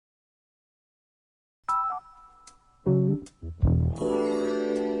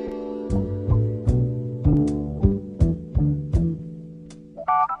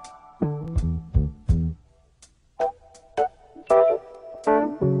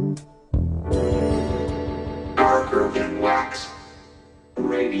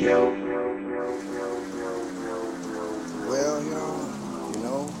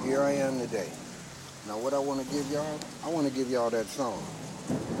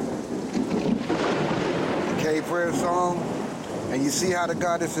The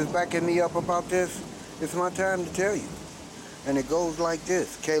goddess is backing me up about this. It's my time to tell you. And it goes like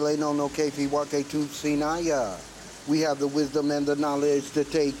this. Kele no no kefi wake tu sinaya. We have the wisdom and the knowledge to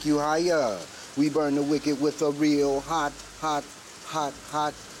take you higher. We burn the wicked with a real hot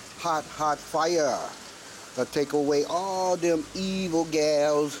fire. Take away all them evil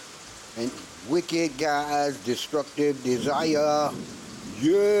gals and wicked guys, destructive desire.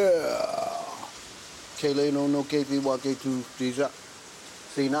 Yeah. Kele no no kefi wake tu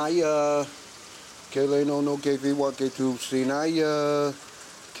Sinaya, Kele no no kefi wake tu Sinaya,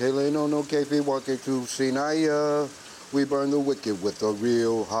 Kele no no kefi wake tu Sinaya. We burn the wicked with a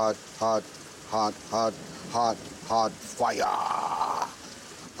real hot fire.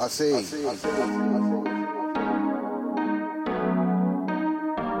 I see.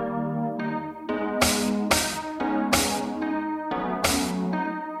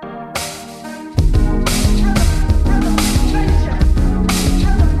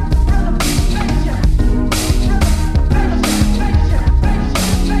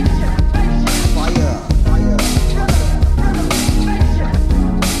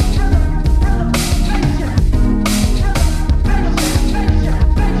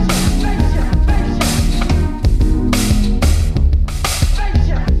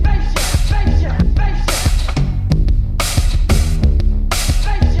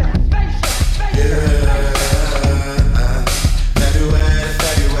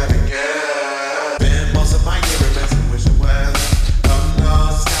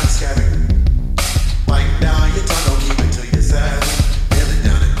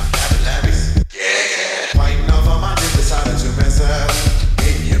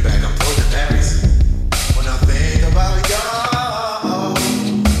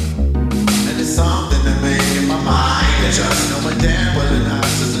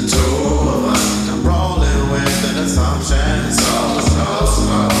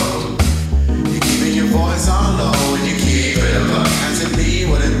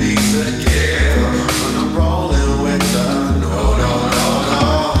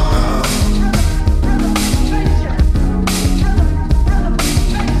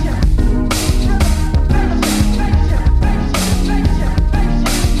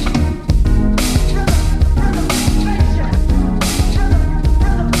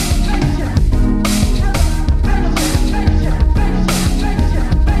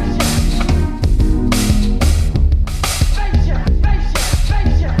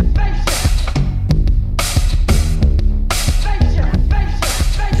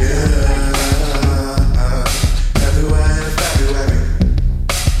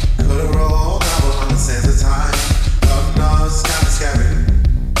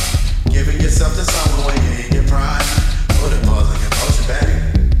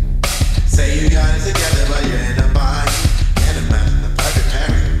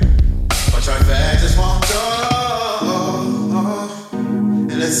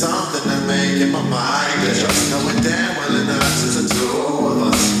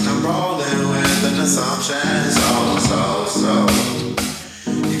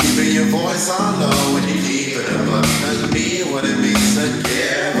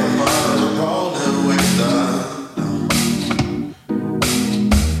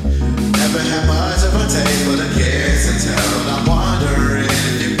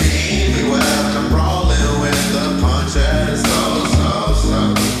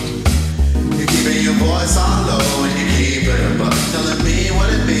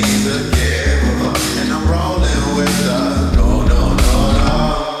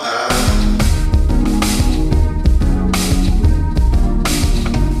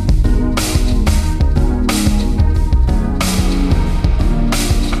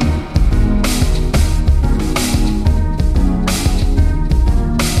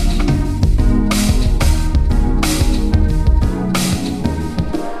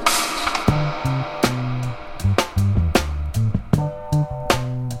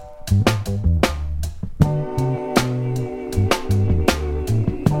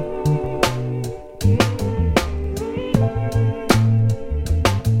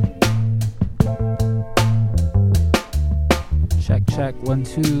 Check 1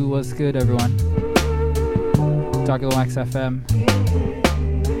 2. What's good, everyone? Dr. Lomax FM.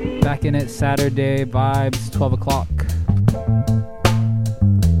 Back in it, Saturday vibes, 12 o'clock.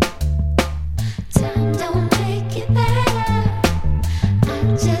 Time don't make it better.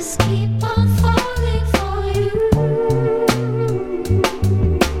 I just keep on falling for you.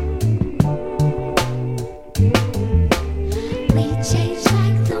 We change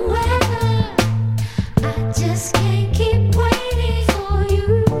like the weather. I just can't keep waiting for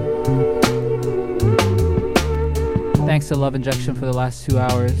you. Thanks to Love Injection for the last 2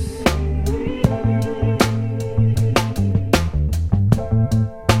 hours.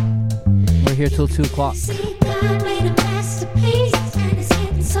 We're here till 2 o'clock. See, God made a masterpiece, and it's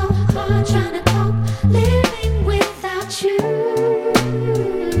getting so hard trying to cope, living without you.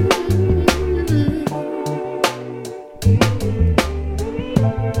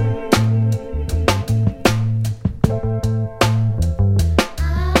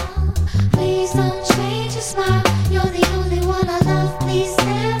 Please don't change your smile. You're the only one I love. Please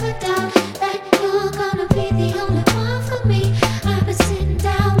never doubt that you're gonna be the only one for me. I've been sitting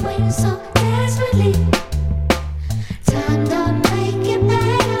down waiting so desperately. Time don't make it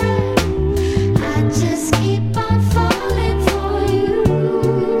better. I just keep on falling for you.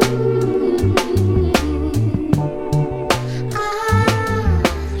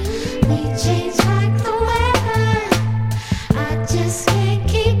 We change like the weather. I just can't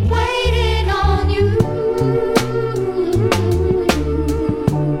keep waiting on you.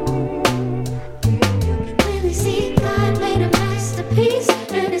 Really see God made a masterpiece,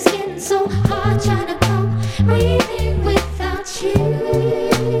 and it's getting so hard trying to cope, breathing without you.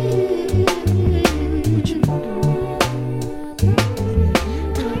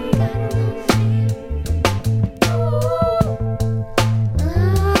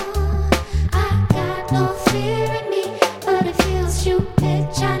 I got no fear in me, but it feels stupid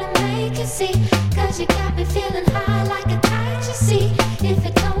trying to make it see. 'Cause you got me feeling high like a kite, you see. If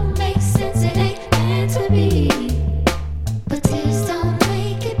it don't make sense, it ain't meant to be. But tears don't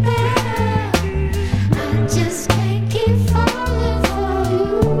make it better. I just can't keep falling for you.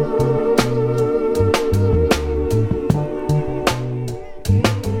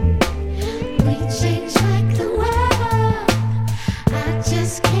 We change like the weather. I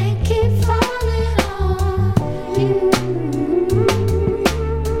just can't keep falling on you.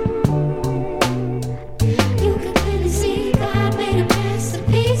 You can clearly see God made a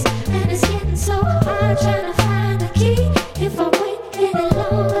masterpiece, and it's getting so hard trying to find the key. If I wait any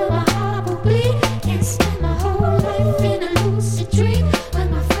longer, my heart will bleed. Can't spend my whole life in a lucid dream. When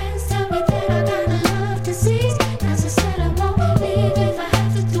my friends tell me that I got a love disease, 'cause I said I won't live if I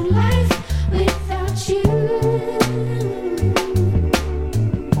have to do life without you.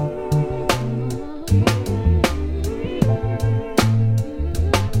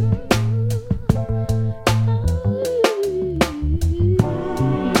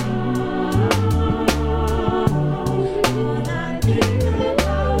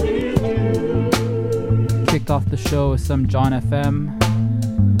 Kicked off the show with some John FM,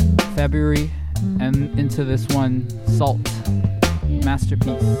 February, and into this one, Salt,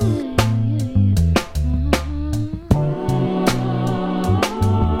 Masterpiece.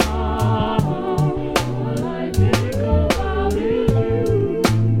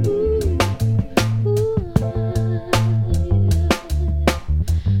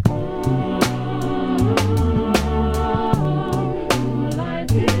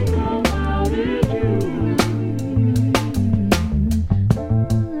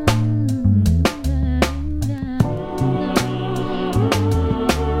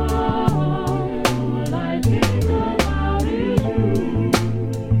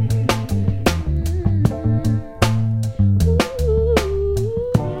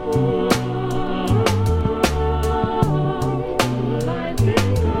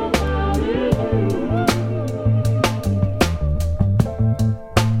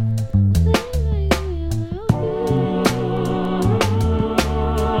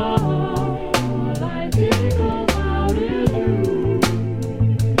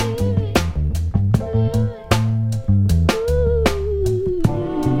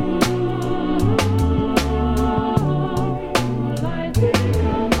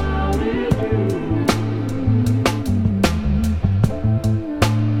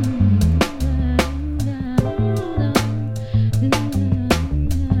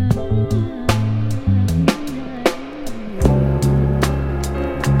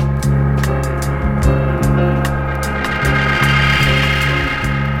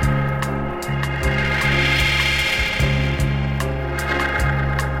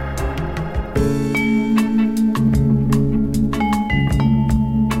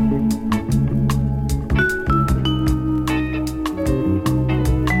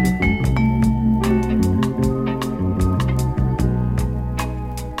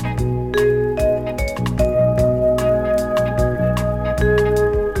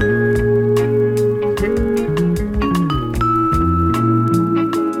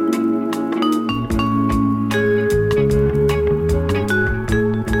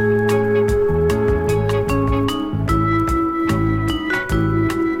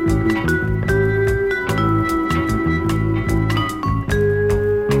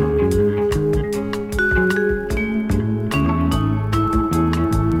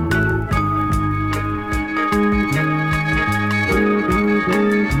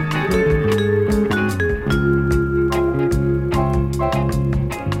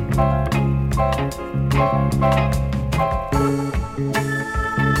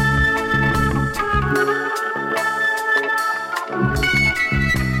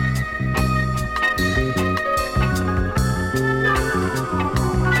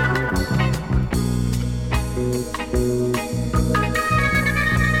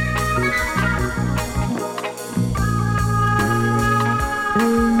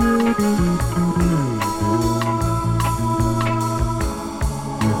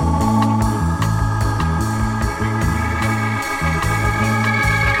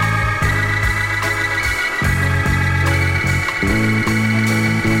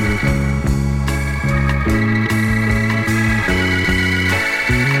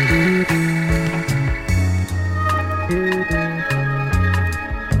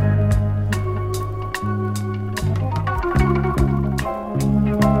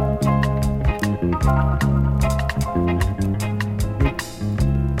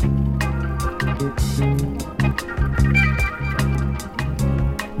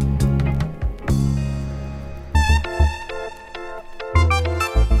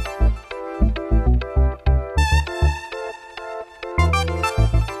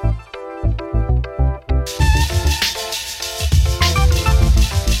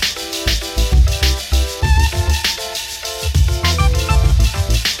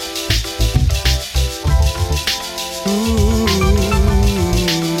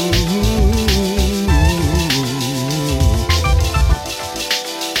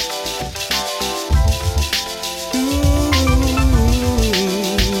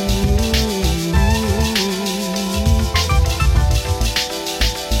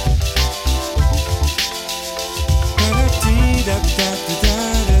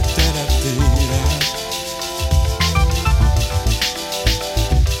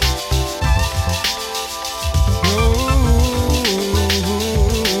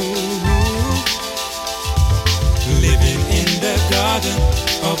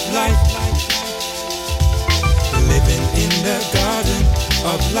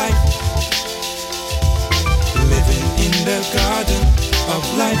 of life. Living in the garden of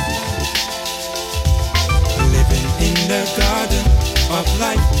life. Living in the garden of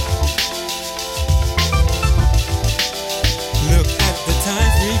life. Look at the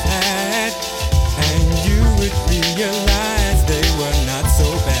times we've had, and you would realize they were not so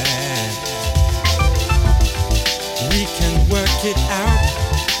bad. We can work it out.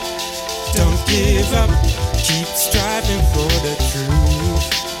 Don't give up. Keep striving for the truth.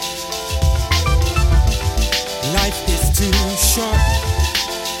 Life is too short.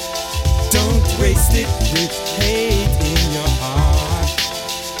 Don't waste it with hate in your heart.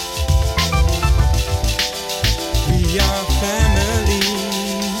 We are family,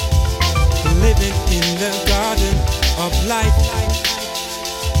 living in the garden of life.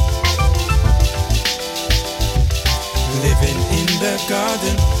 Living in the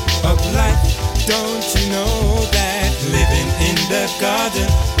garden of life. Don't you know that? Living in the garden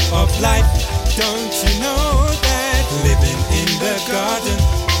of life. Don't you know that? Living in the garden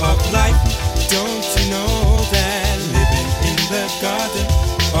of life. Don't you know that? Living in the garden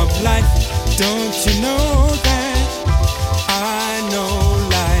of life. Don't you know that? I know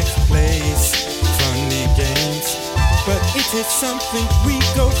life plays funny games, but it is something we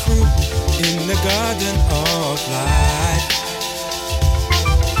go through in the garden of life.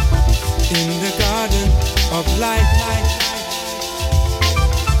 In the garden of life.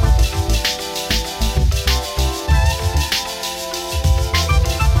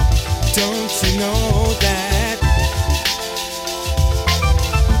 Don't you know that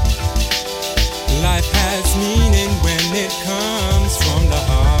life has meaning when it comes from the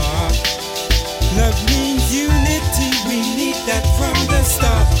heart? Love means unity, we need that from the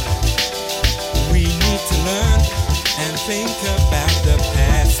start. We need to learn and think about the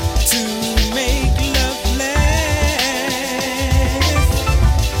past to make love last.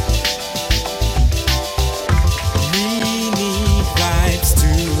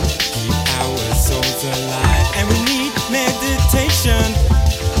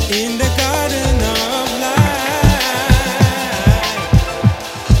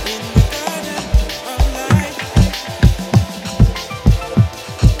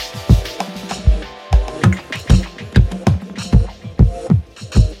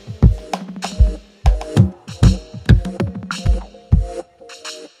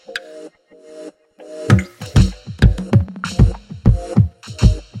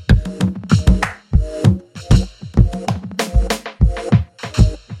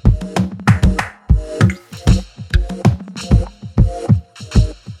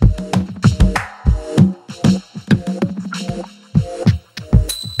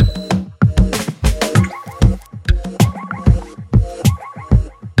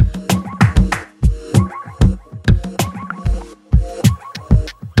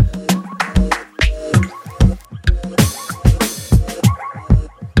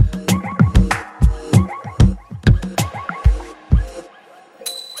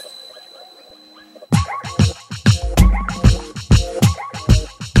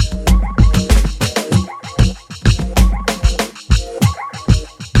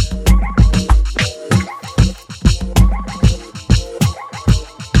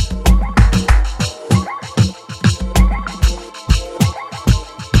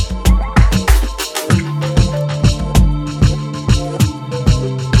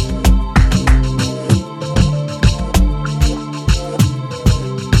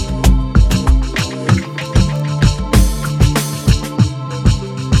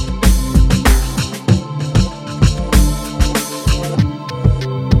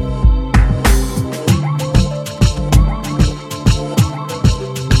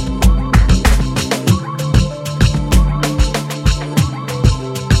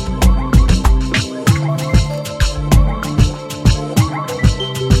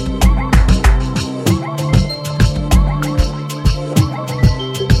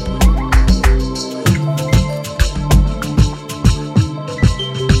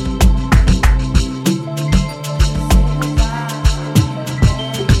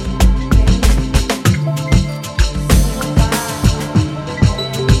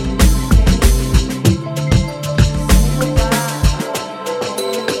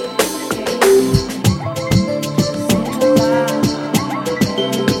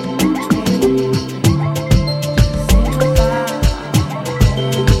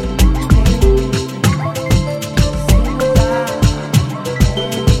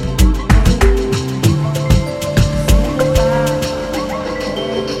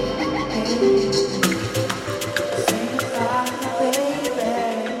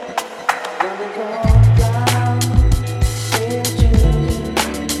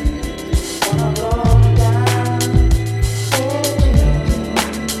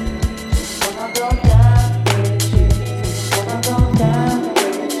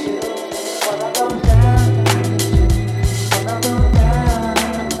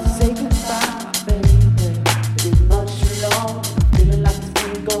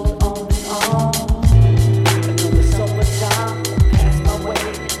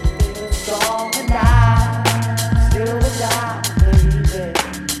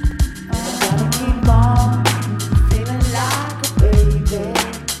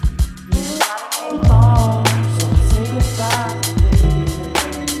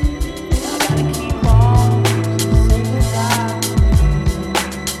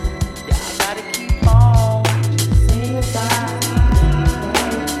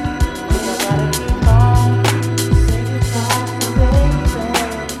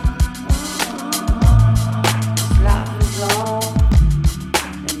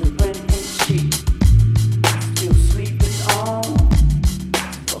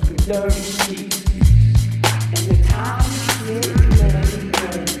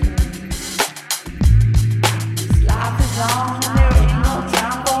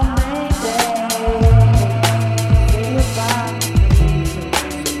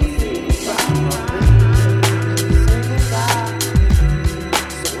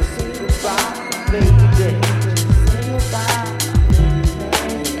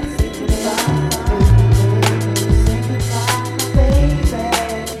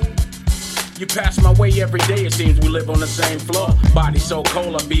 pass my way every day, it seems we live on the same floor. Body so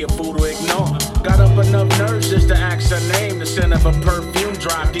cold, I'd be a fool to ignore. Got up enough nerves just to ask her name. The scent of a perfume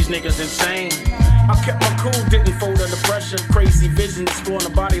drive these niggas insane. I kept my cool, didn't fold under pressure. Crazy vision, exploring the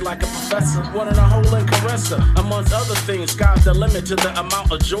body like a professor. Wanting a whole and caresser. Amongst other things, sky's the limit to the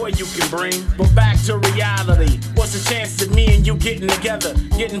amount of joy you can bring. But back to reality, what's the chance of me and you getting together?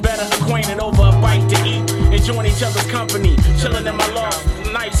 Getting better acquainted over a bite to eat. Enjoying each other's company, chilling in my loft,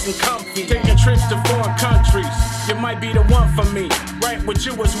 nice and comfy. Taking trips to foreign countries, you might be the one for me. Right with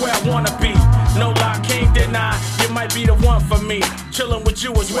you is where I wanna be. No lie, can't deny, you might be the one for me. Chilling with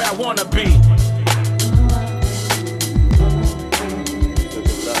you is where I wanna be.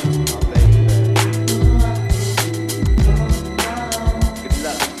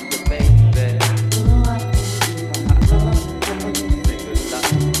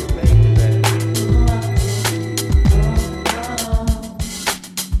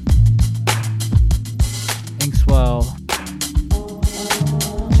 Inkswell,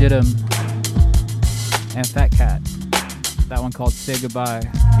 Jidam, and Fat Cat. That one called Say Goodbye.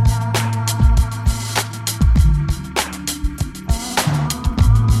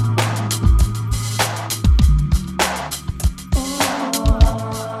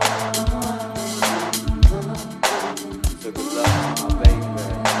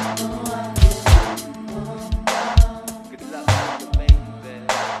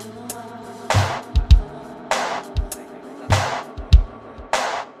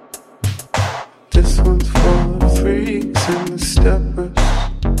 This one's for the freaks and the steppers.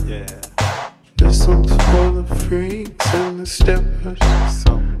 Yeah. This one's for the freaks and the steppers.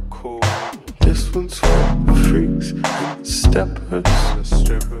 Something cool. This one's for the freaks and the steppers. The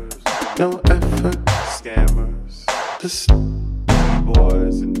strippers. No effort. Scammers. The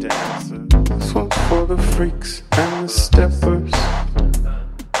boys and dancers. This one's for the freaks and the steppers.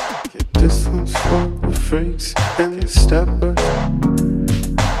 This one's for the freaks and the steppers.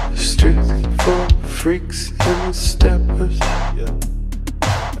 Strictly for freaks and the steppers.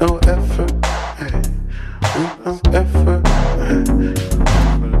 No effort, no effort.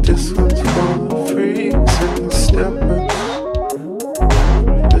 This one's for the freaks and the steppers.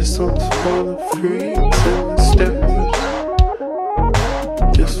 This one's for the freaks and the steppers.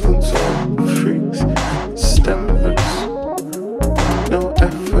 This one's for the freaks and the steppers. No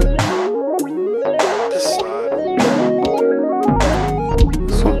effort.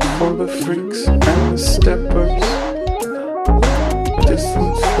 For the freaks and the steppers. This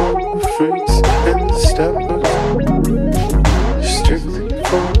one's for the freaks and the steppers. Strictly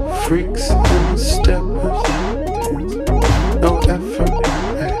for the freaks and the steppers. No effort,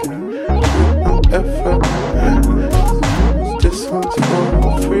 no effort. This one's for the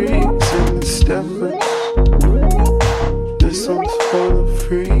freaks and the steppers. This one's for the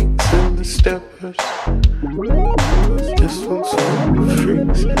freaks and the steppers. This one's for the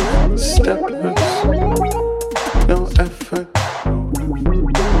freaks and the steppers. No effort.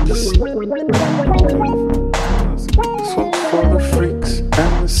 This one's for the freaks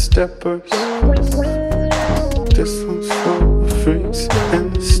and the steppers. This one's for the freaks and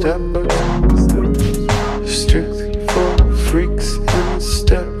the steppers. Strictly for the freaks and the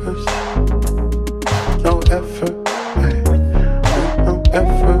steppers. No effort. No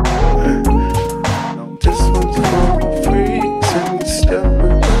effort. This one's for the freaks and the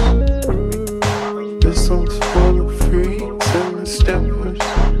steppers. This one's for the freaks and the steppers.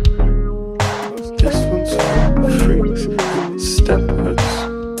 This one's for the freaks and the steppers.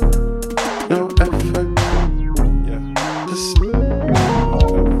 No effort. This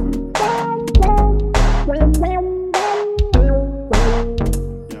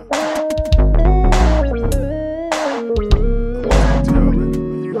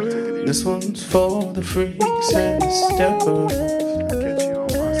This one's for the freaks and the steppers.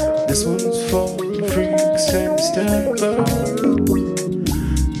 This one's for the freaks and the steppers.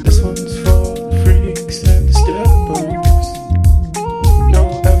 This one's for the freaks and the steppers. No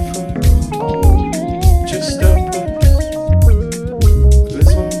effort, just steppers.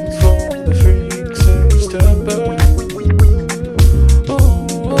 This one's for the freaks and the steppers. Oh,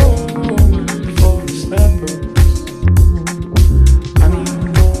 for the steppers. I need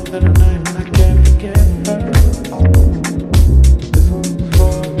more than a night, I can't forget her. This one's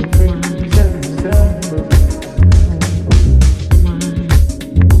for the freaks and the steppers.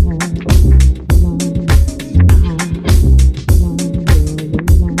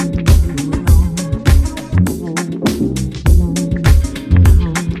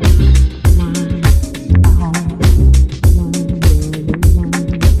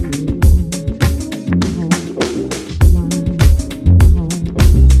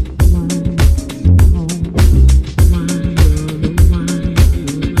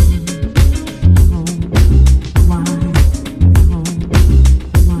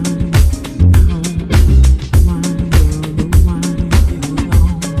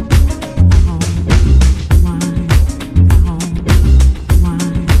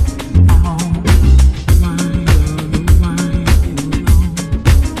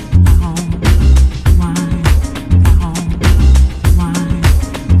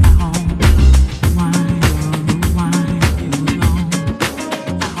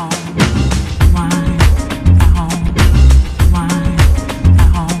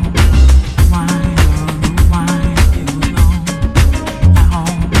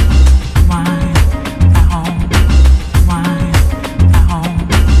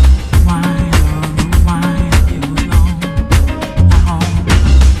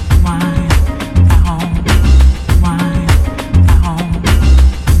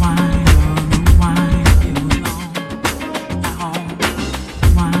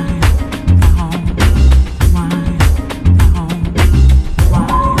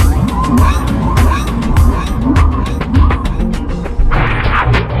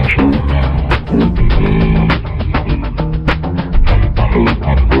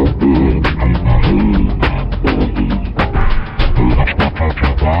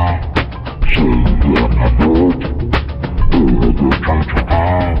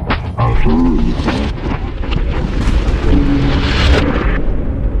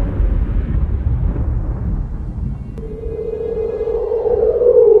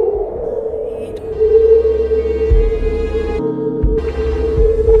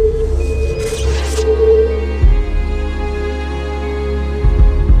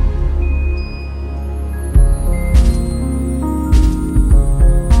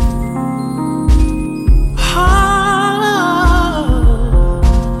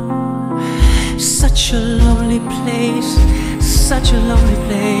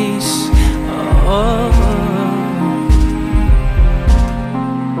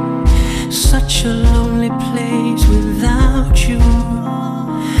 such a lonely place without you.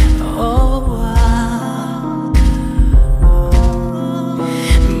 Oh,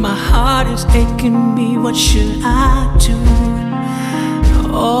 my heart is aching me, what should I do?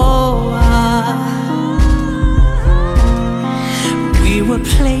 Oh, we were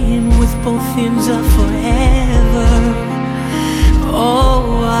playing with both ends of forever. Oh,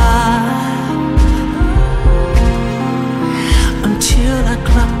 until I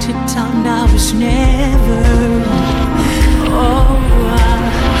clocked it down, now it's never. Oh,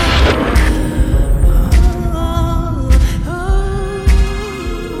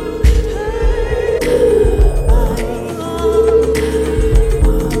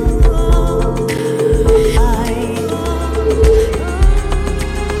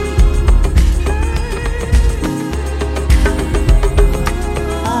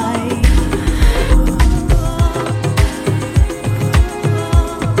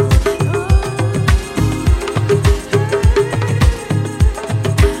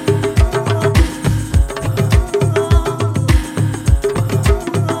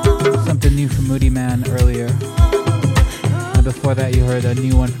 earlier. And before that you heard a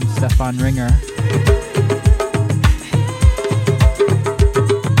new one from Stefan Ringer.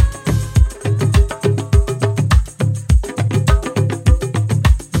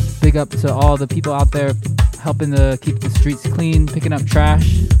 Big up to all the people out there helping to keep the streets clean, picking up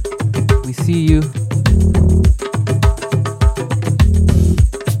trash. We see you.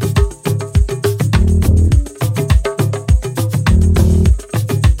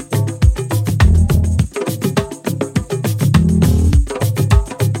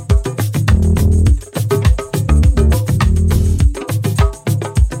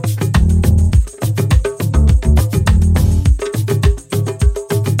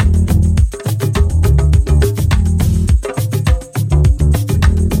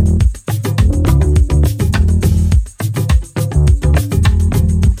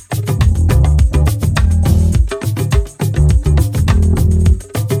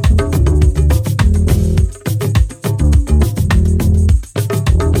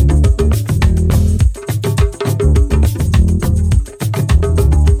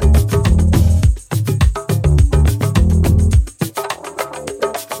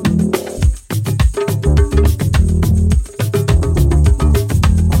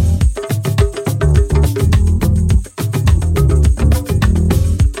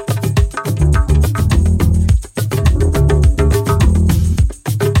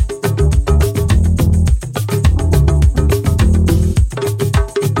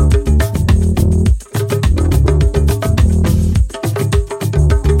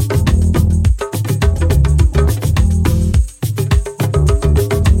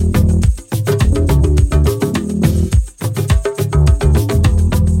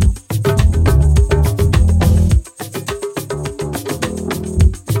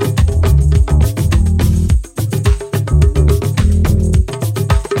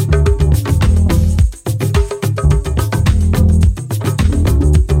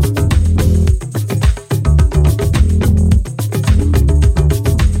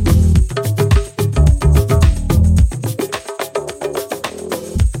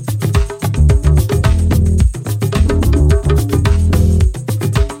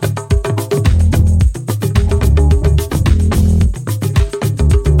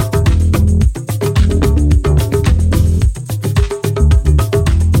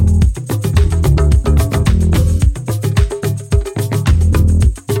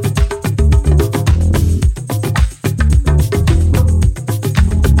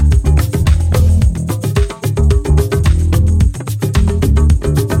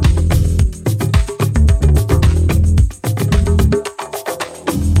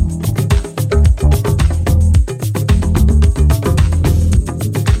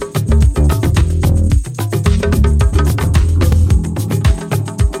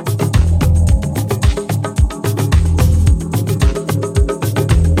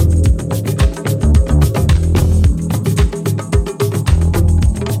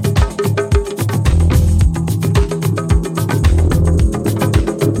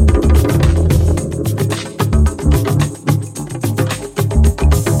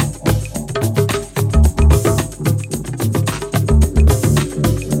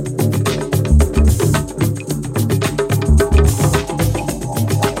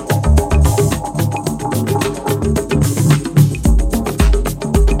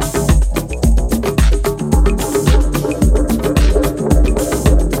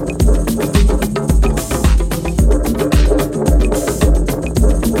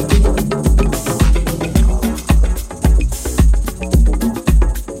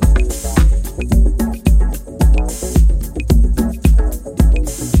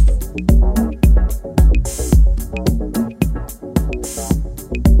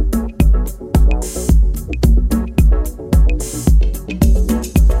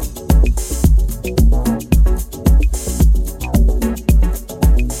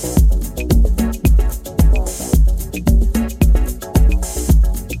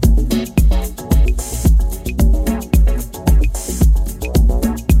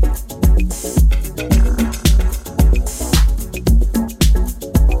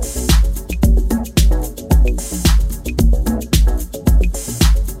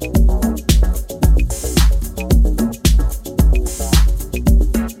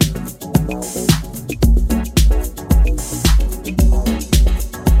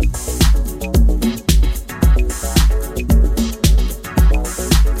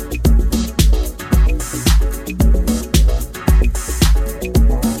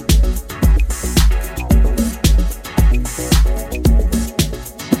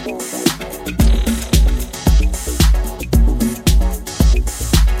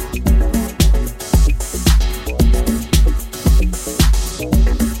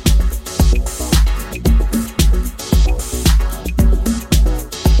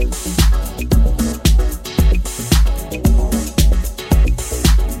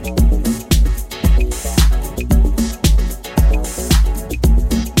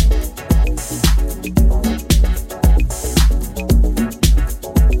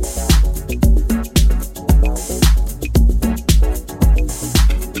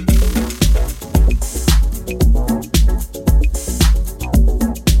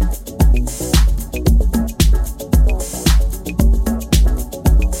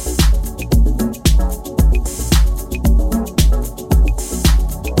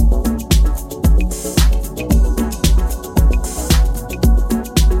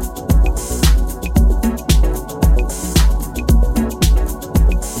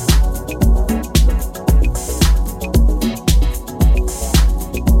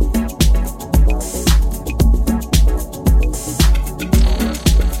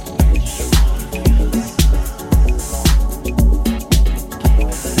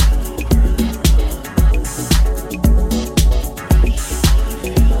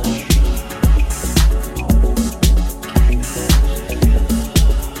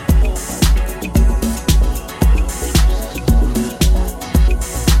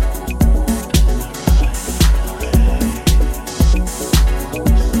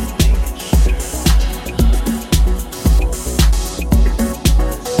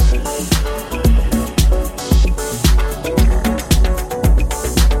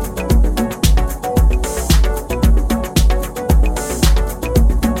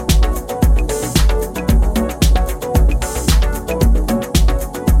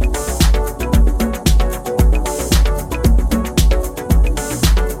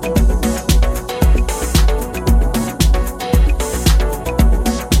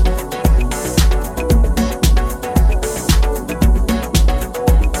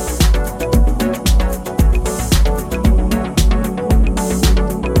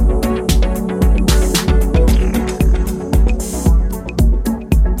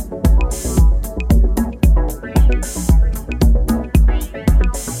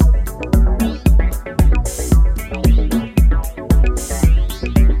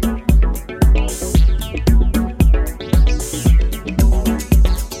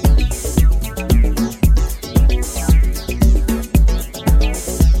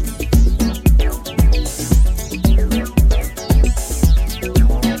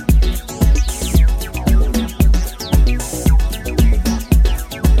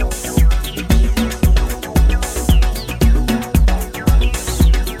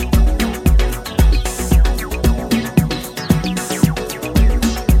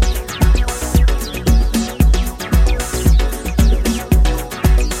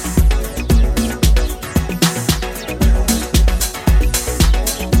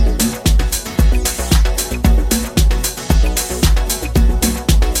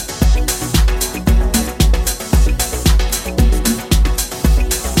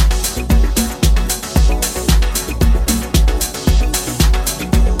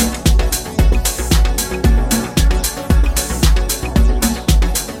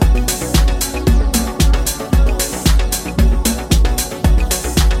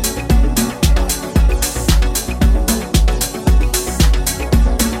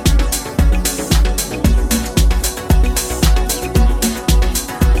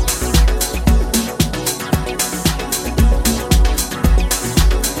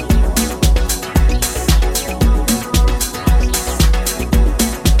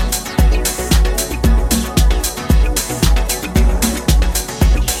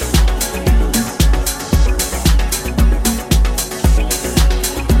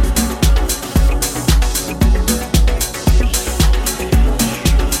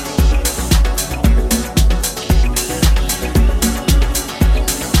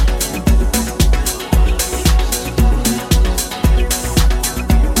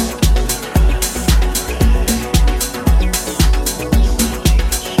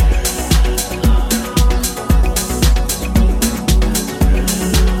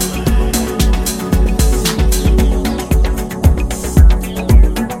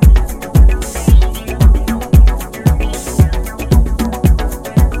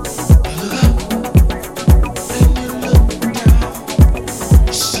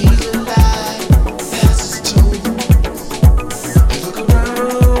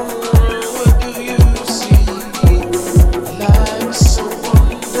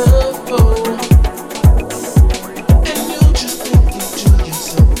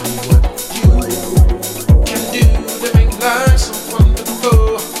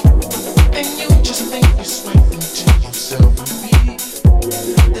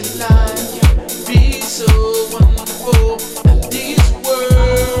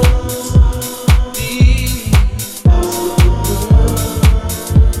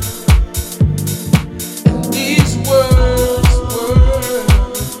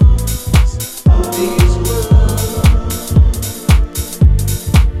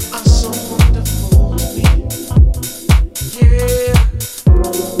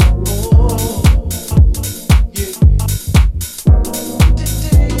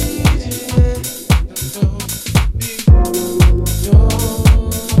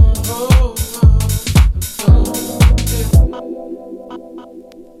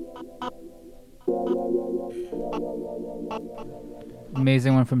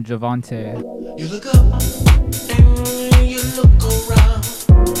 amazing one from Javante. You look up and you look around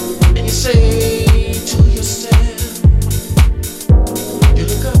and you say to yourself, you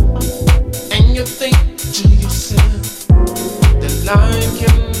look up and you think to yourself that life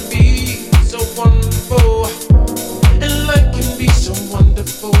can be so wonderful, and life can be so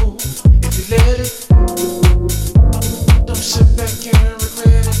wonderful if you let it. Don't sit back and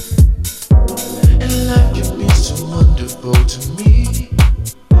regret it, and life can be so wonderful to me,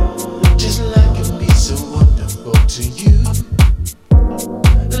 just like it can be so wonderful to you.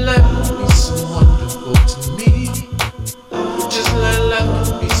 Life can be so wonderful to me, just like life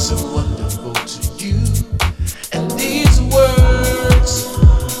can be so wonderful to you. And these words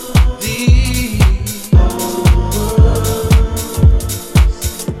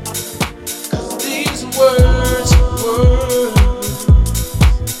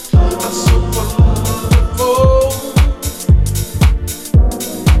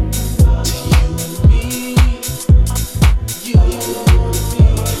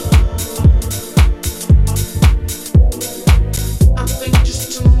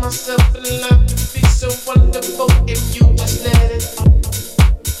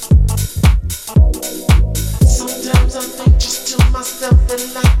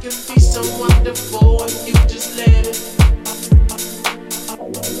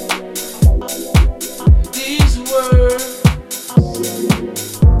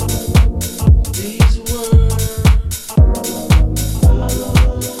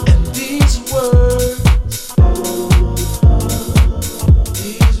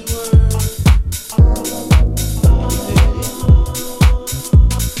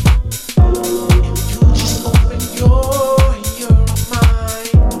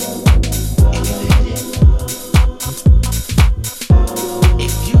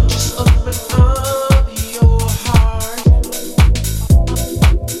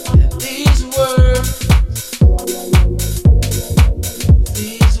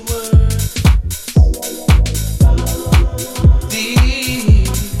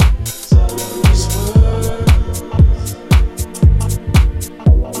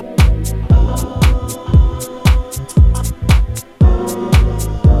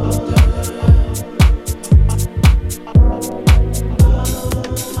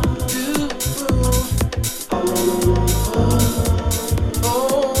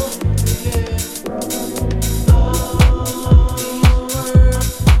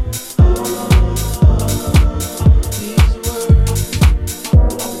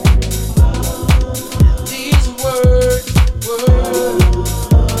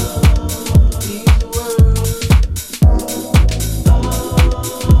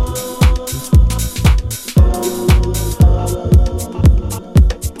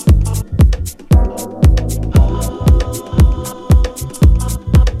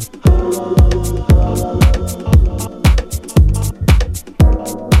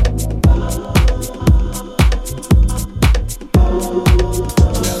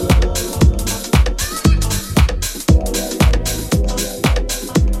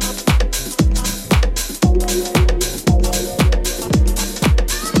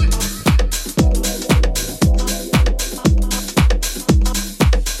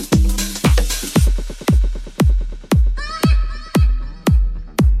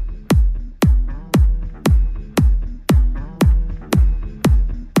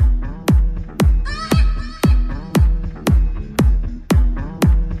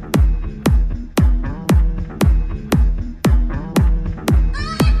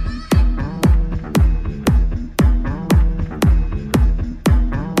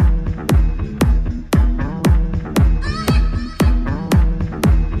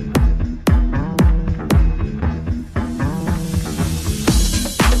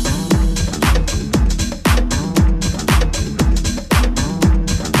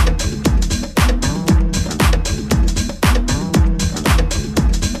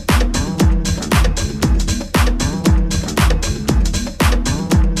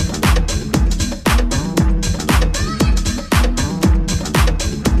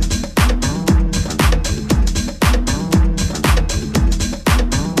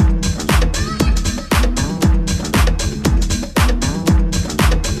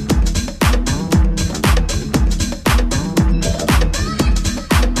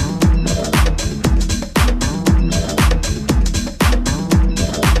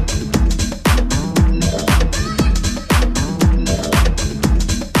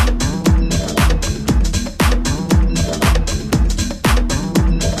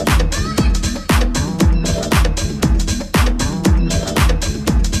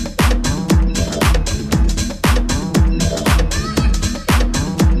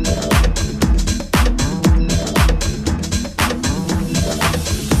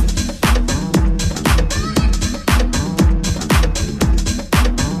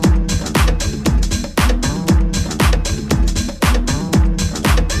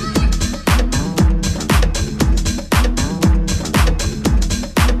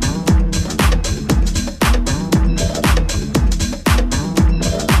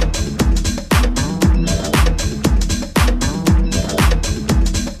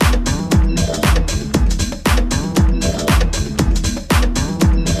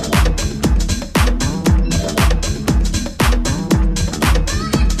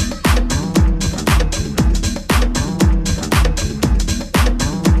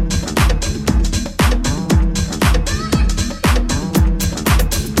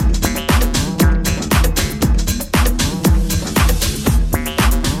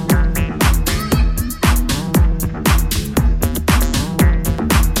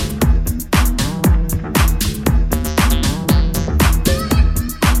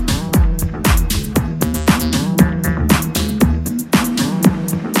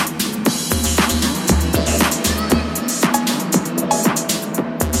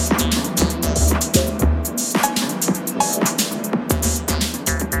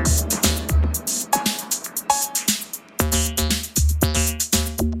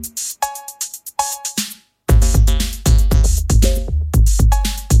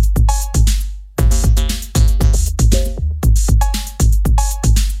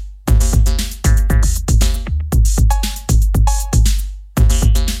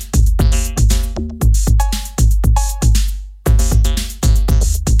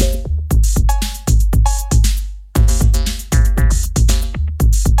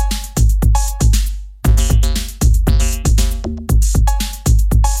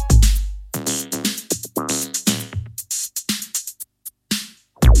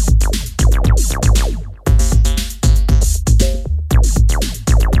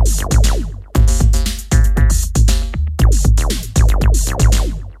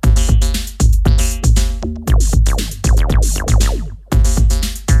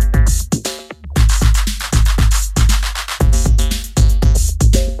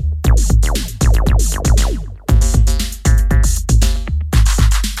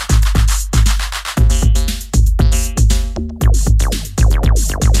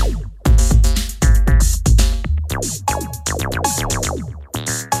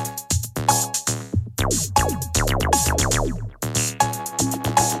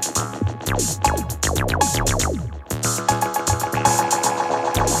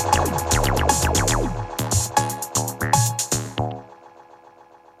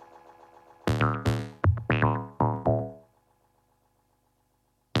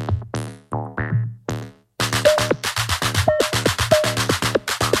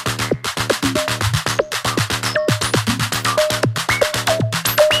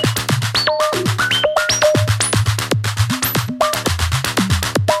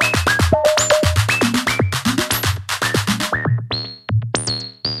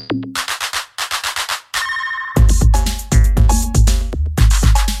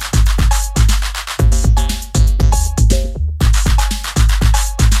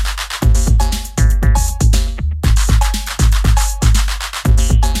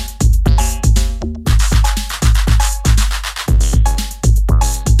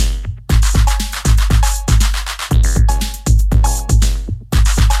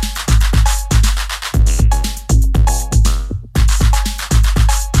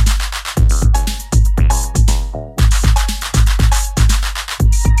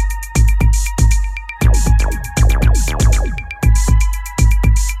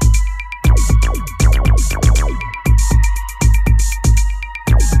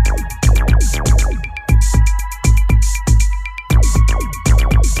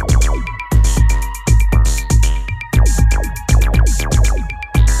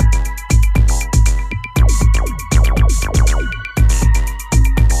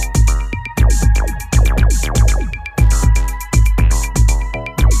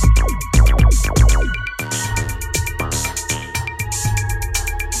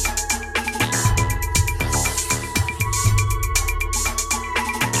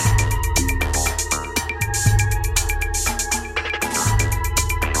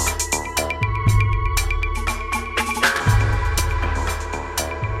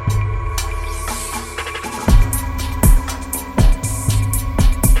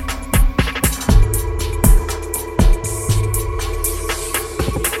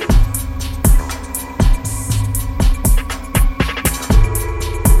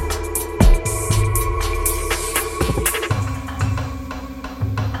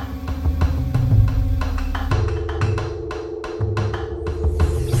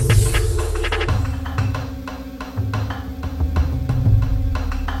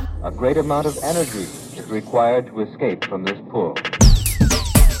great amount of energy is required to escape from this pull.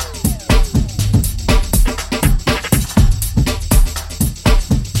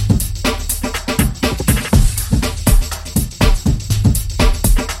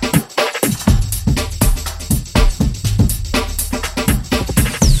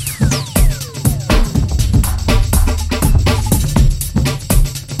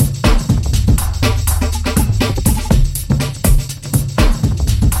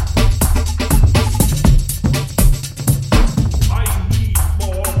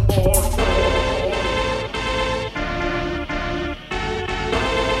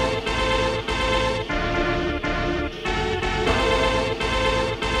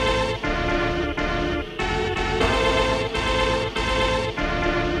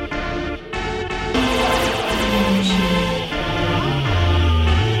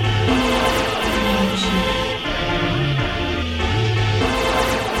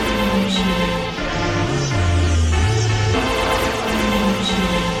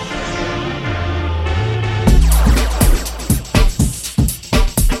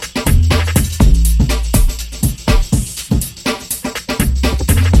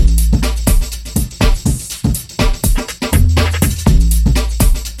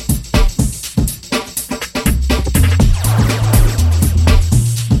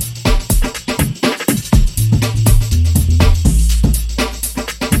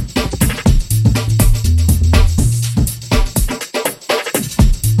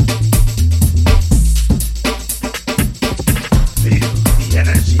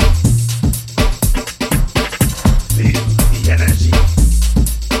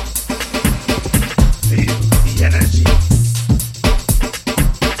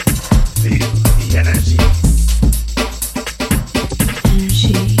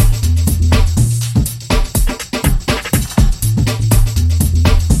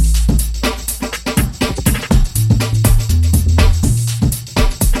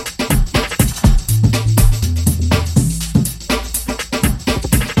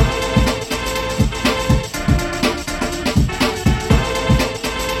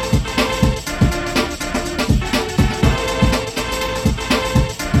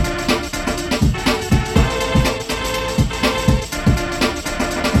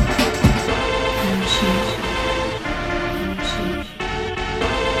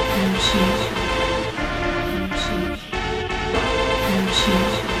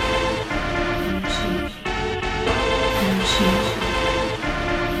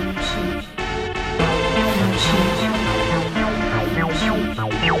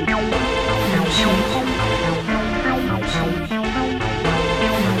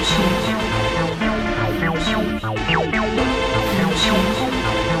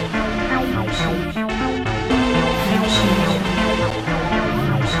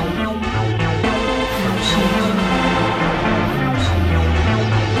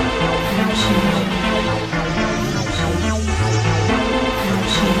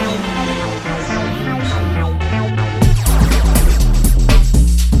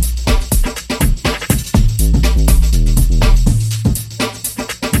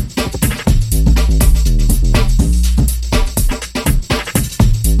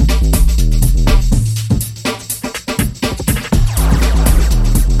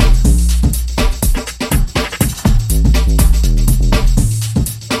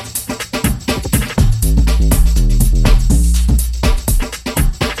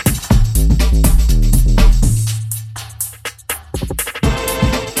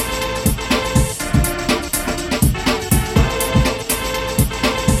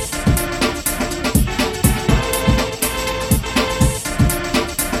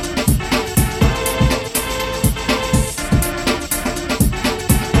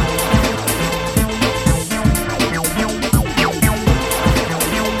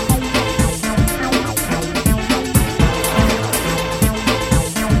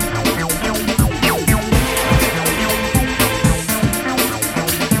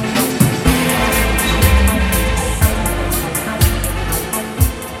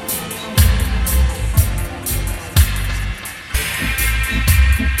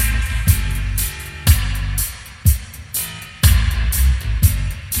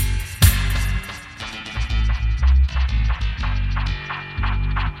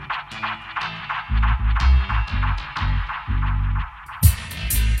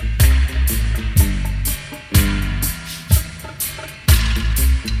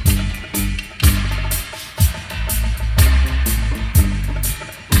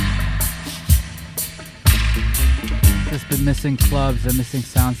 missing clubs and missing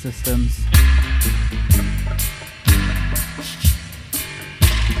sound systems.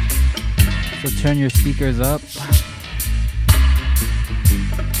 So turn your speakers up.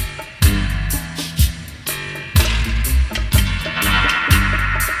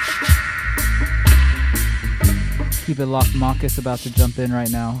 Keep it locked. Marcus about to jump in right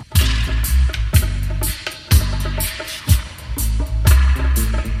now.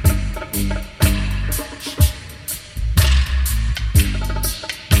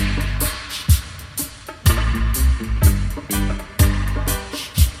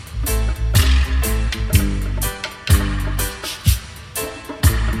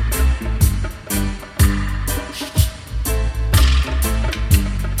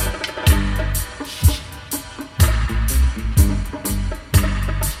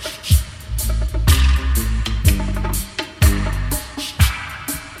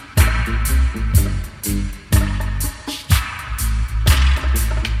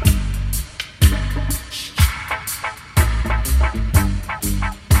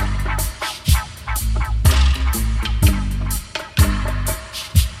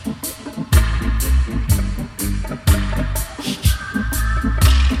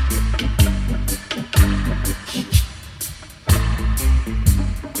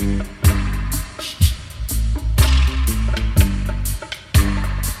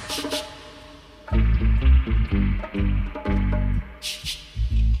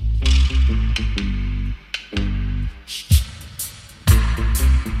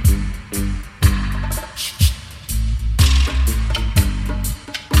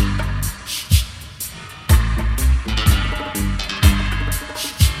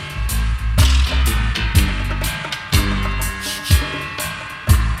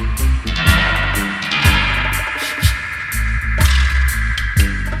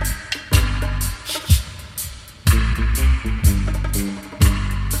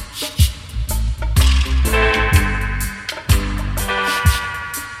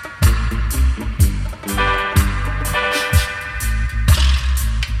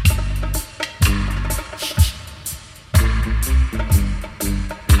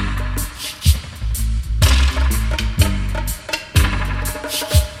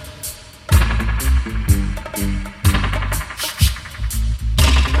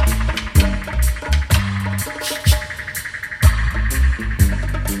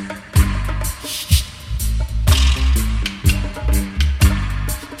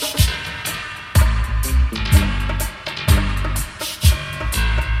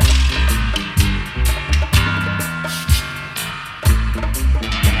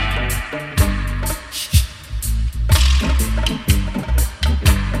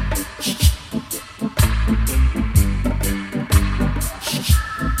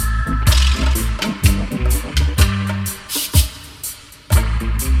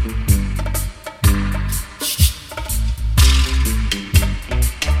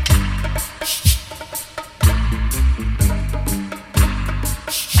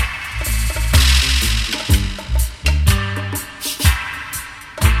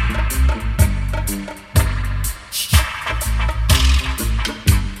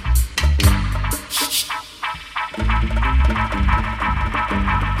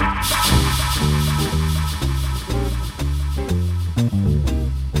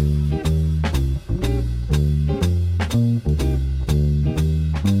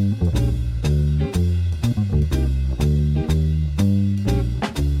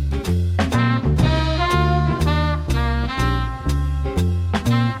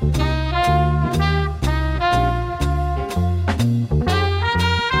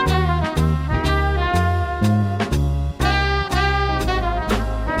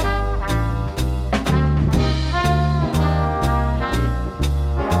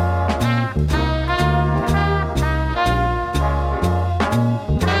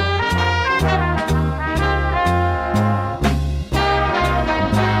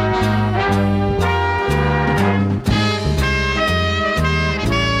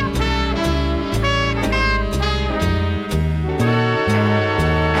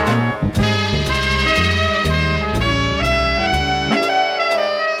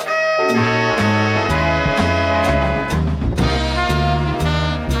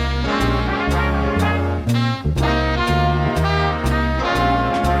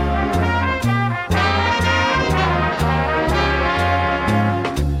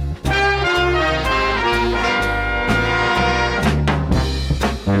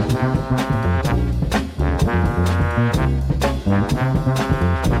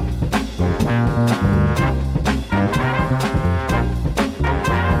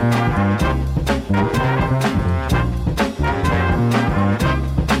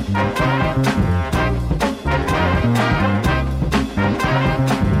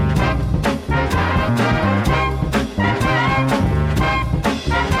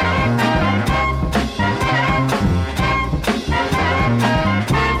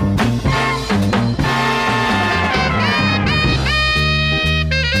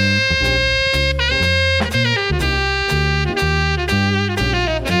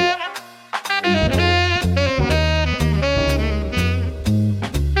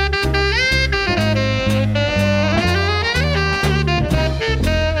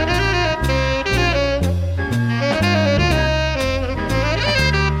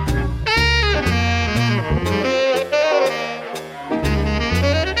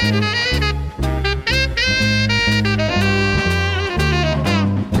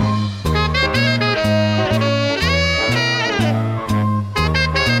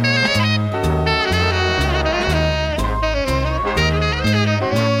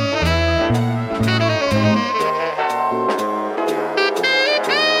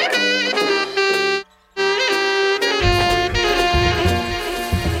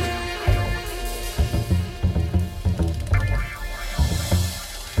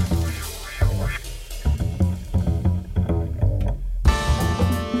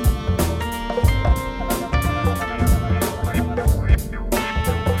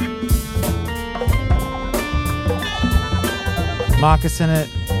 Moccasin it.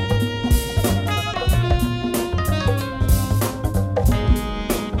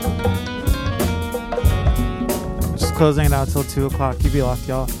 Just closing it out till 2 o'clock. Keep it locked,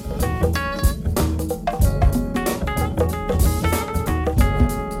 y'all.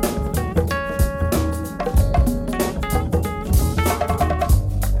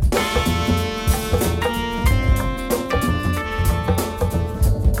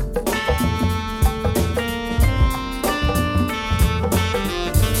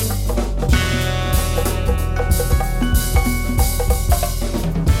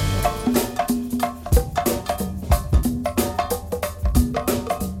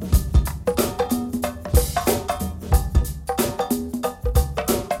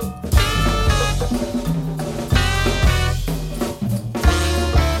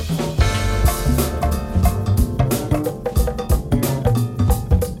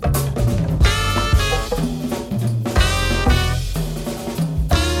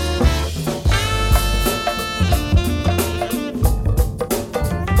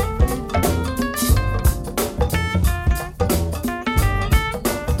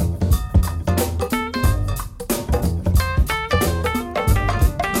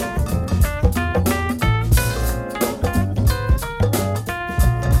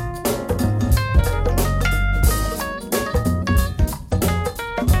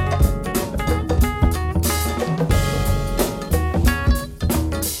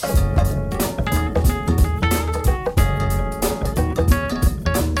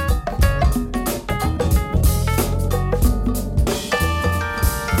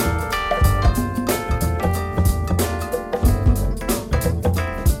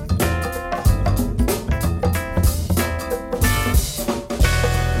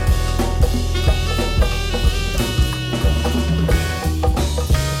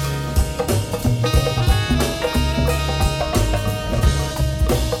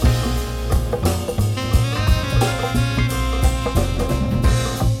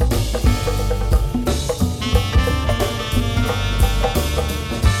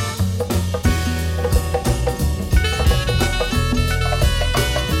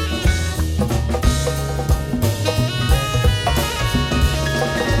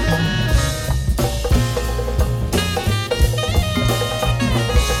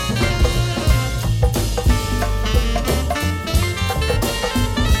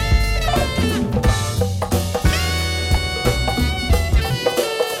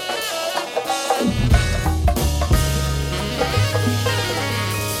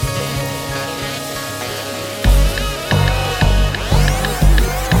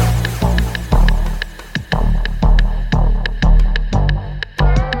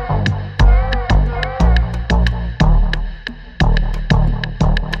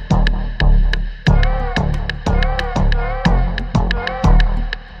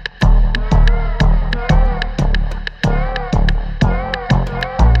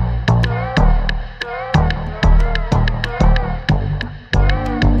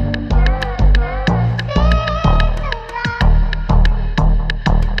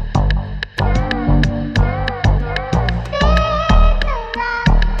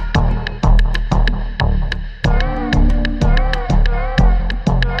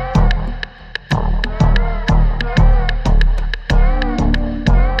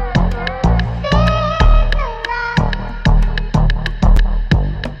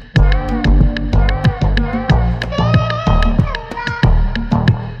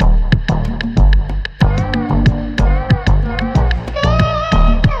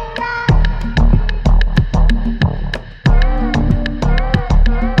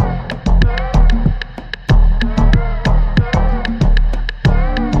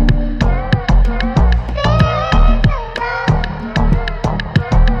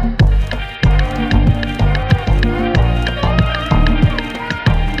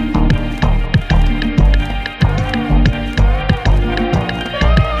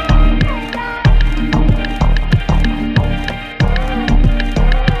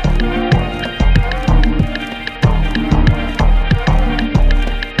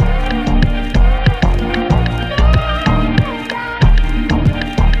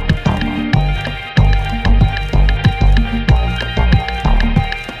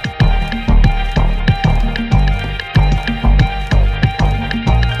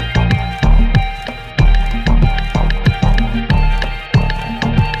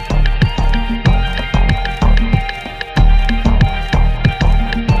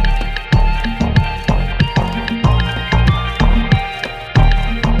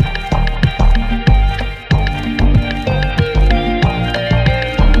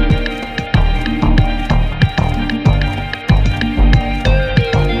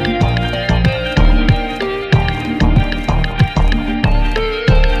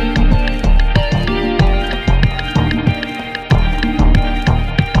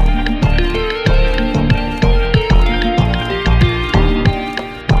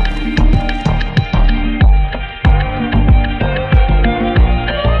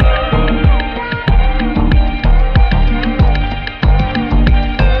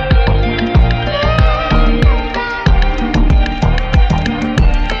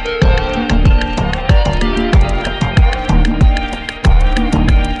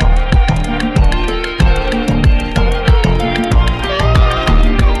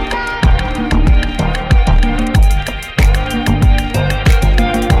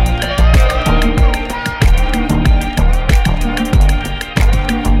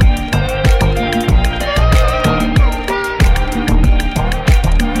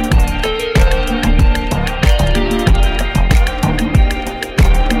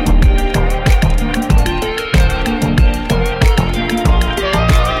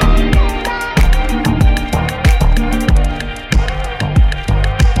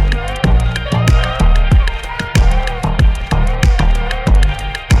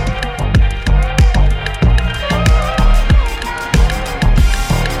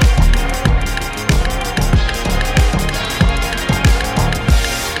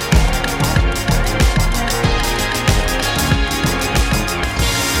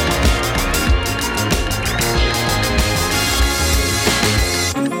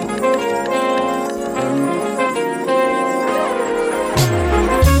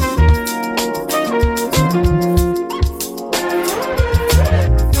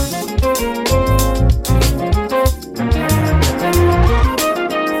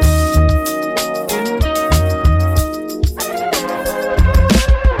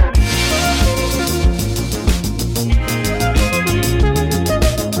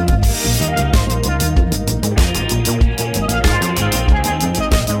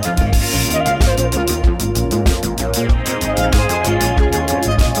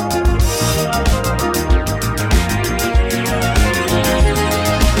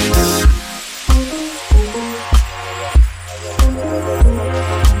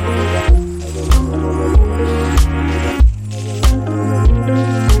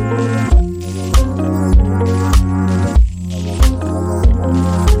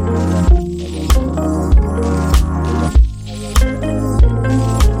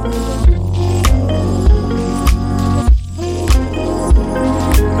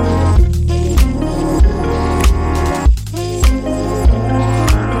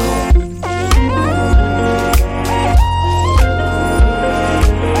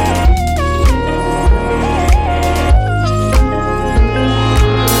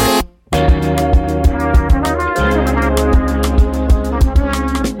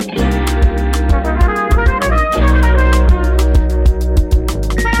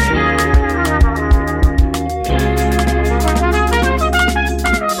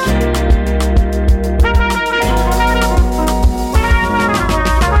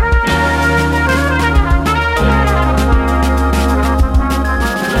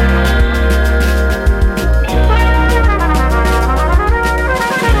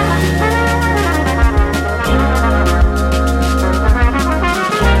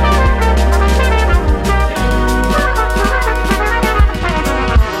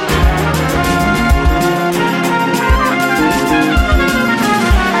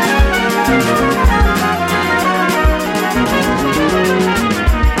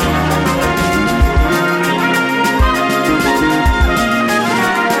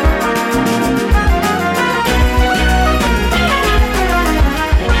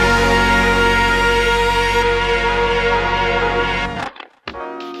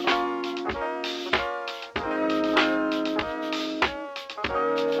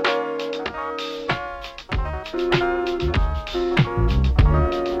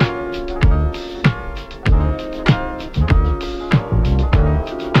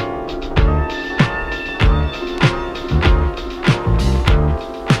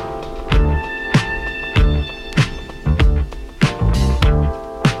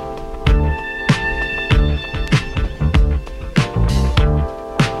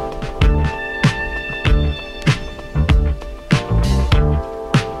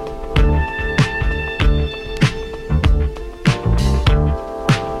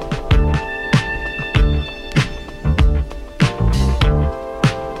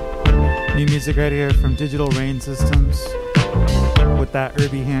 music right here from Digital Rain Systems with that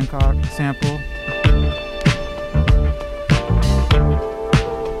Herbie Hancock sample.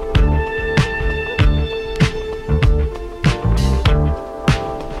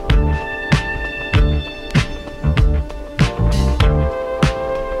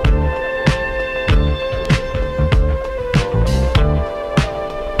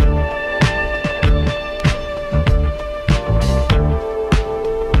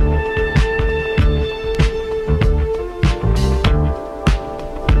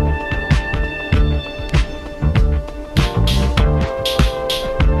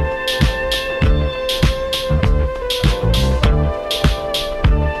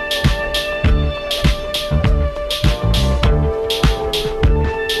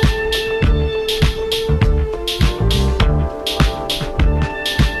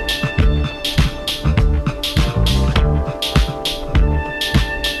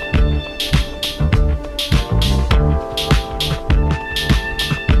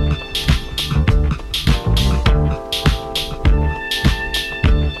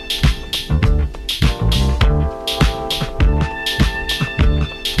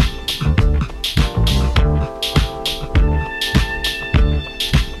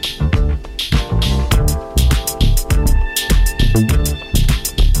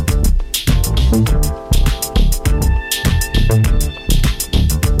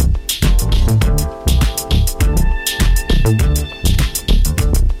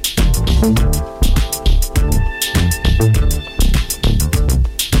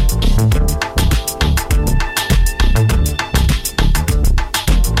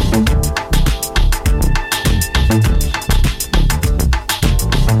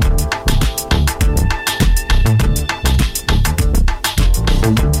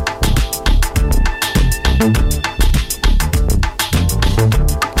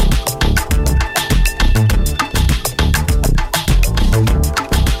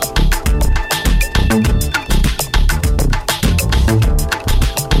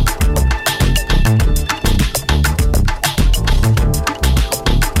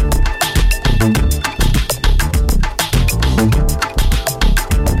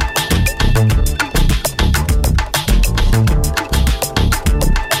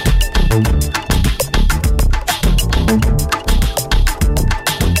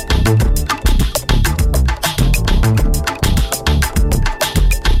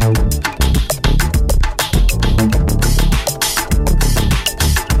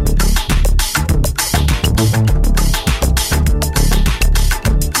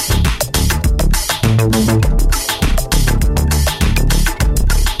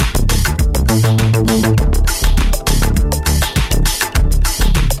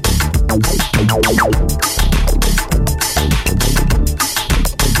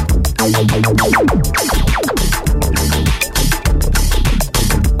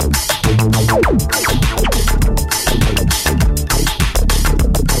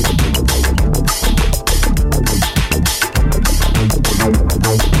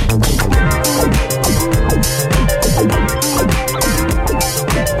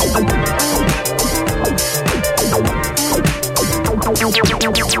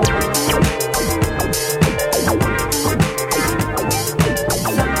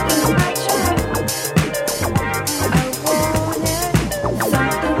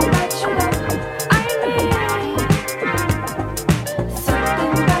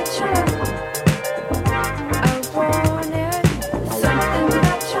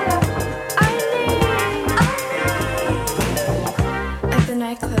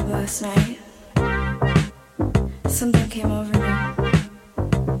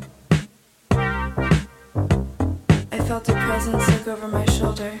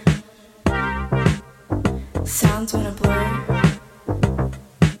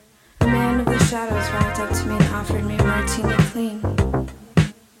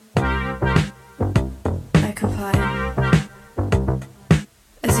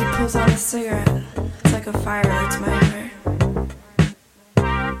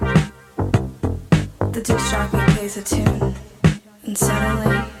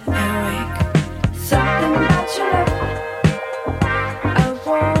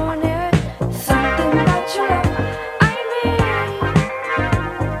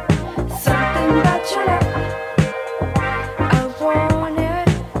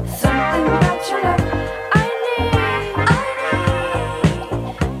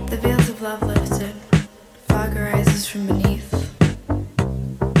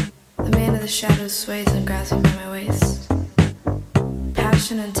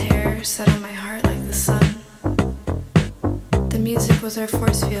 Was our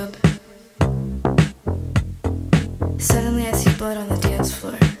force field, Suddenly I see blood on the dance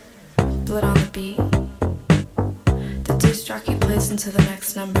floor, blood on the beat. The disc jockey plays into the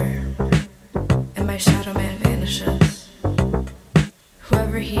next number, and my shadow man vanishes.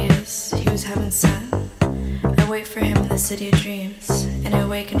 Whoever he is, he was heaven sent. I wait for him in the city of dreams, and I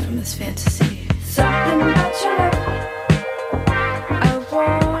awaken from this fantasy. Something about your love, I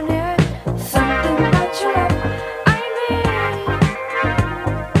want it. Something about your love, I need.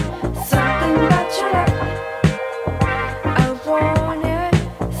 Something about your love, I want it.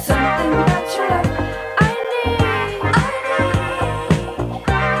 Something about your love, I need.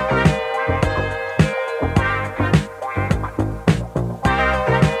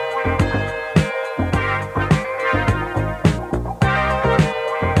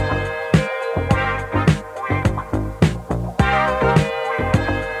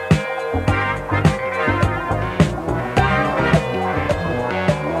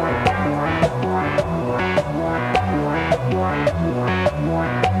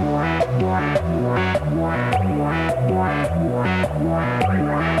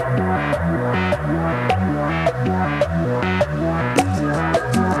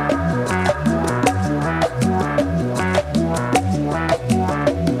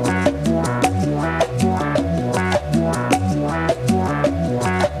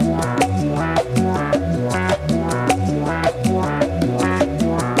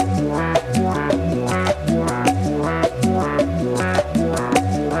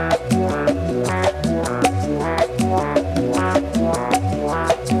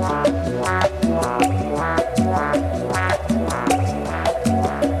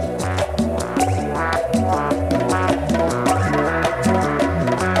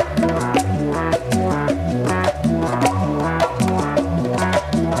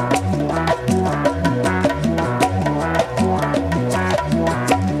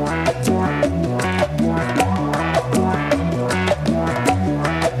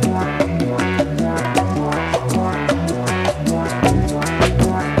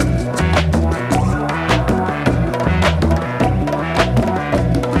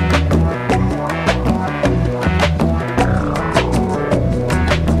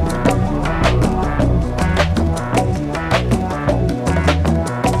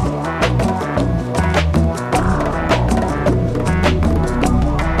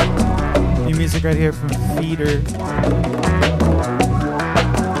 Right here from Feeder.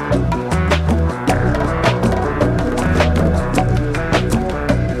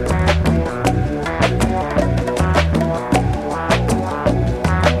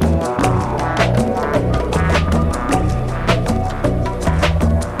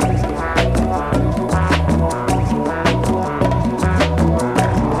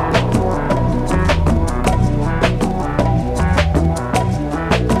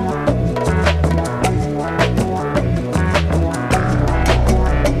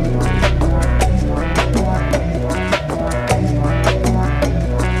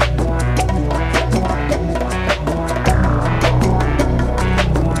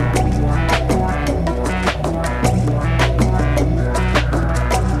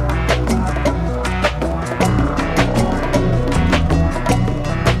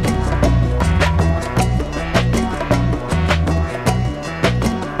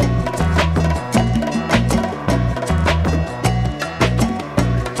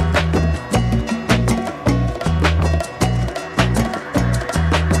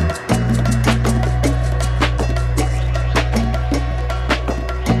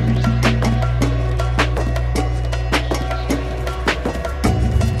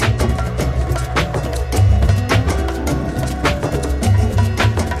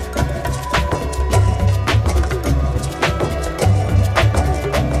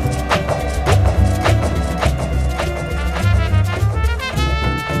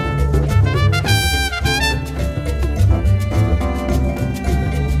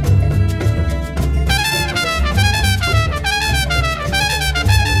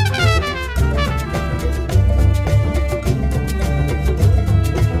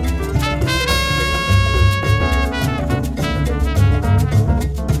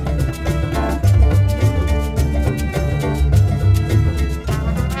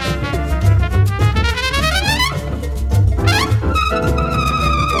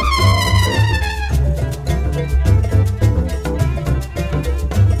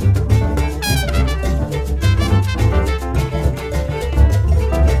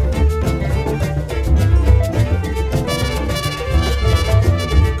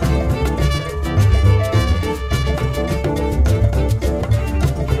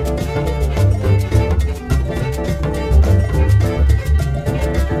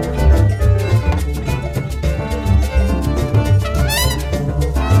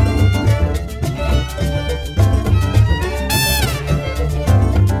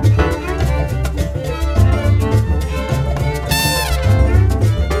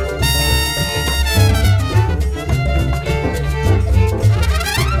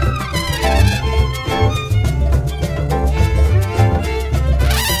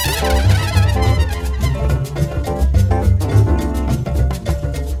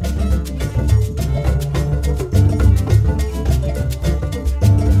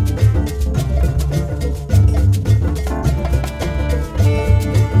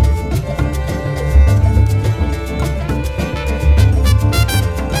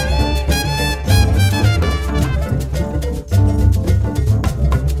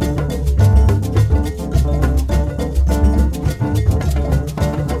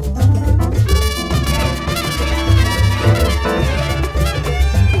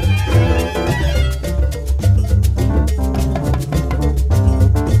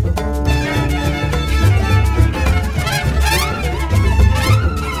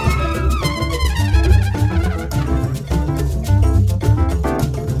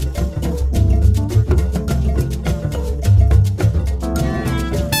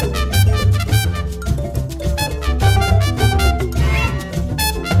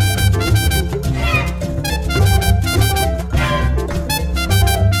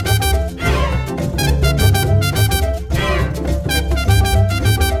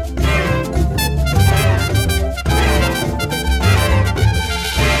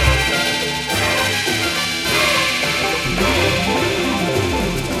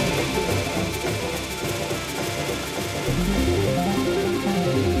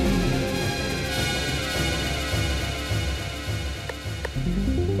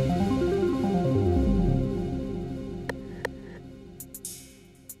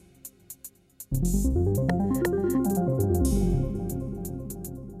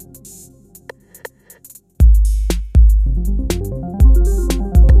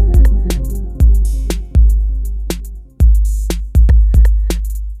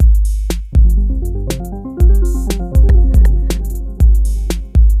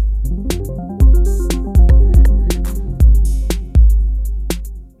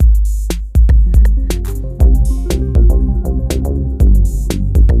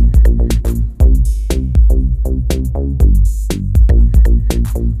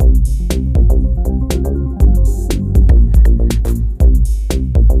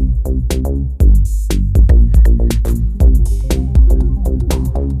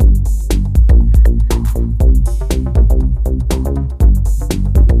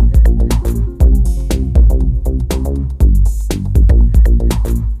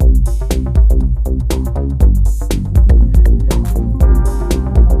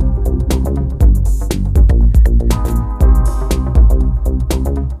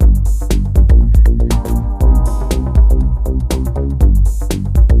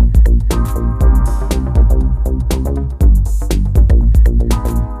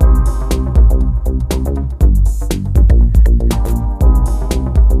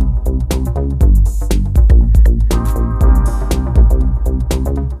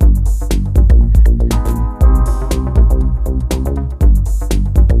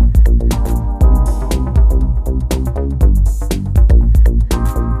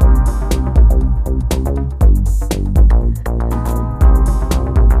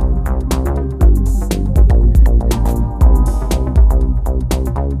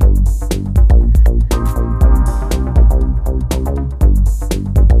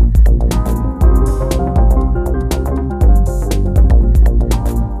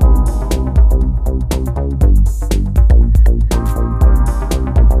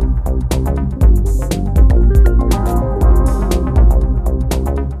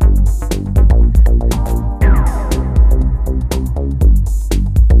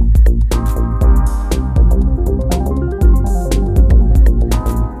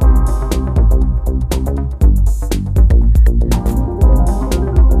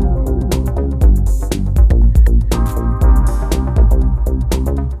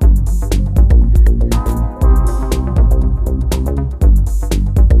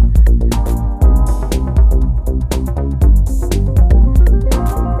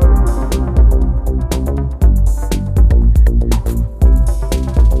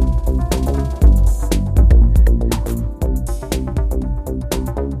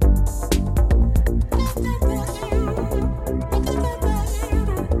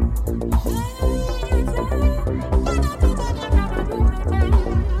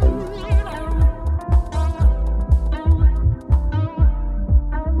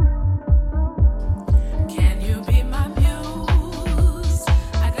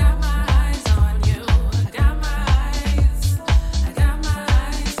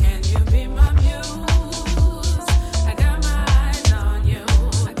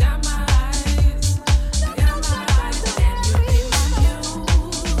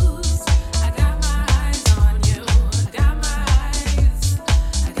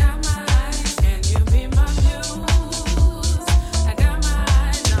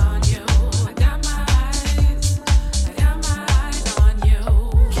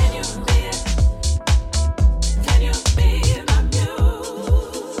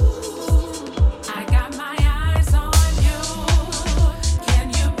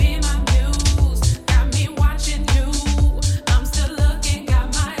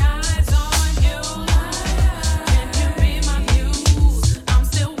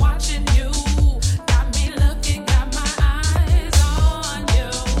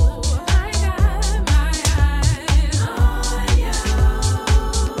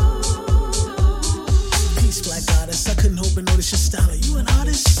 you an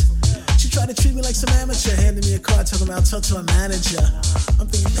artist? She tried to treat me like some amateur, handed me a card talking about talk to her manager. I'm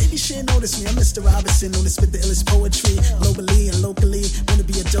thinking maybe she ain't noticed me. I'm Mr. Robinson, known to spit the illest poetry globally and locally. Wanna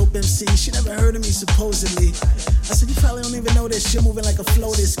be a dope MC. She never heard of me supposedly. I said you probably don't even know this. You're moving like a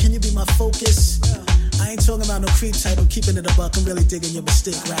floatus. Can you be my focus? I ain't talking about no creep type. I'm keeping it a buck. I'm really digging your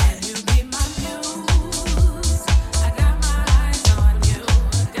mistake right.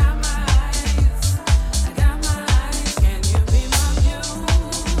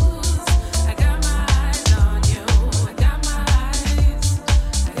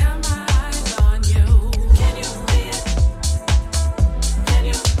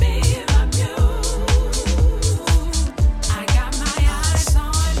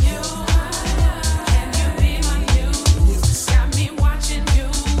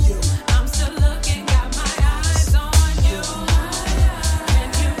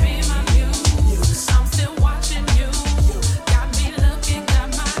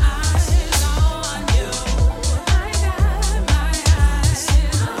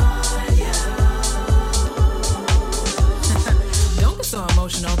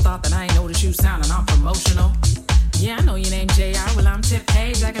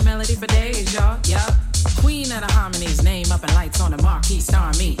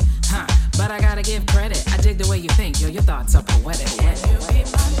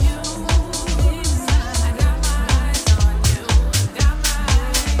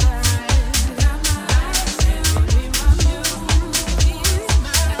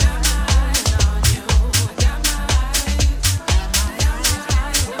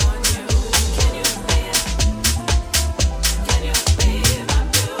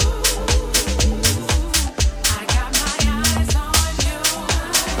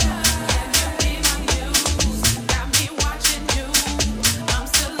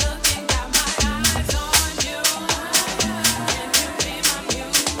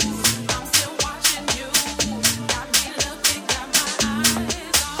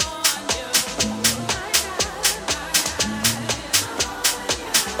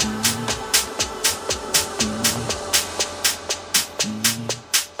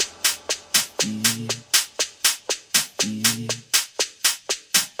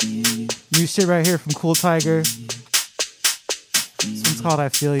 Shit right here from Cool Tiger. This one's called I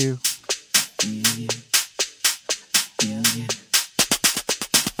Feel You.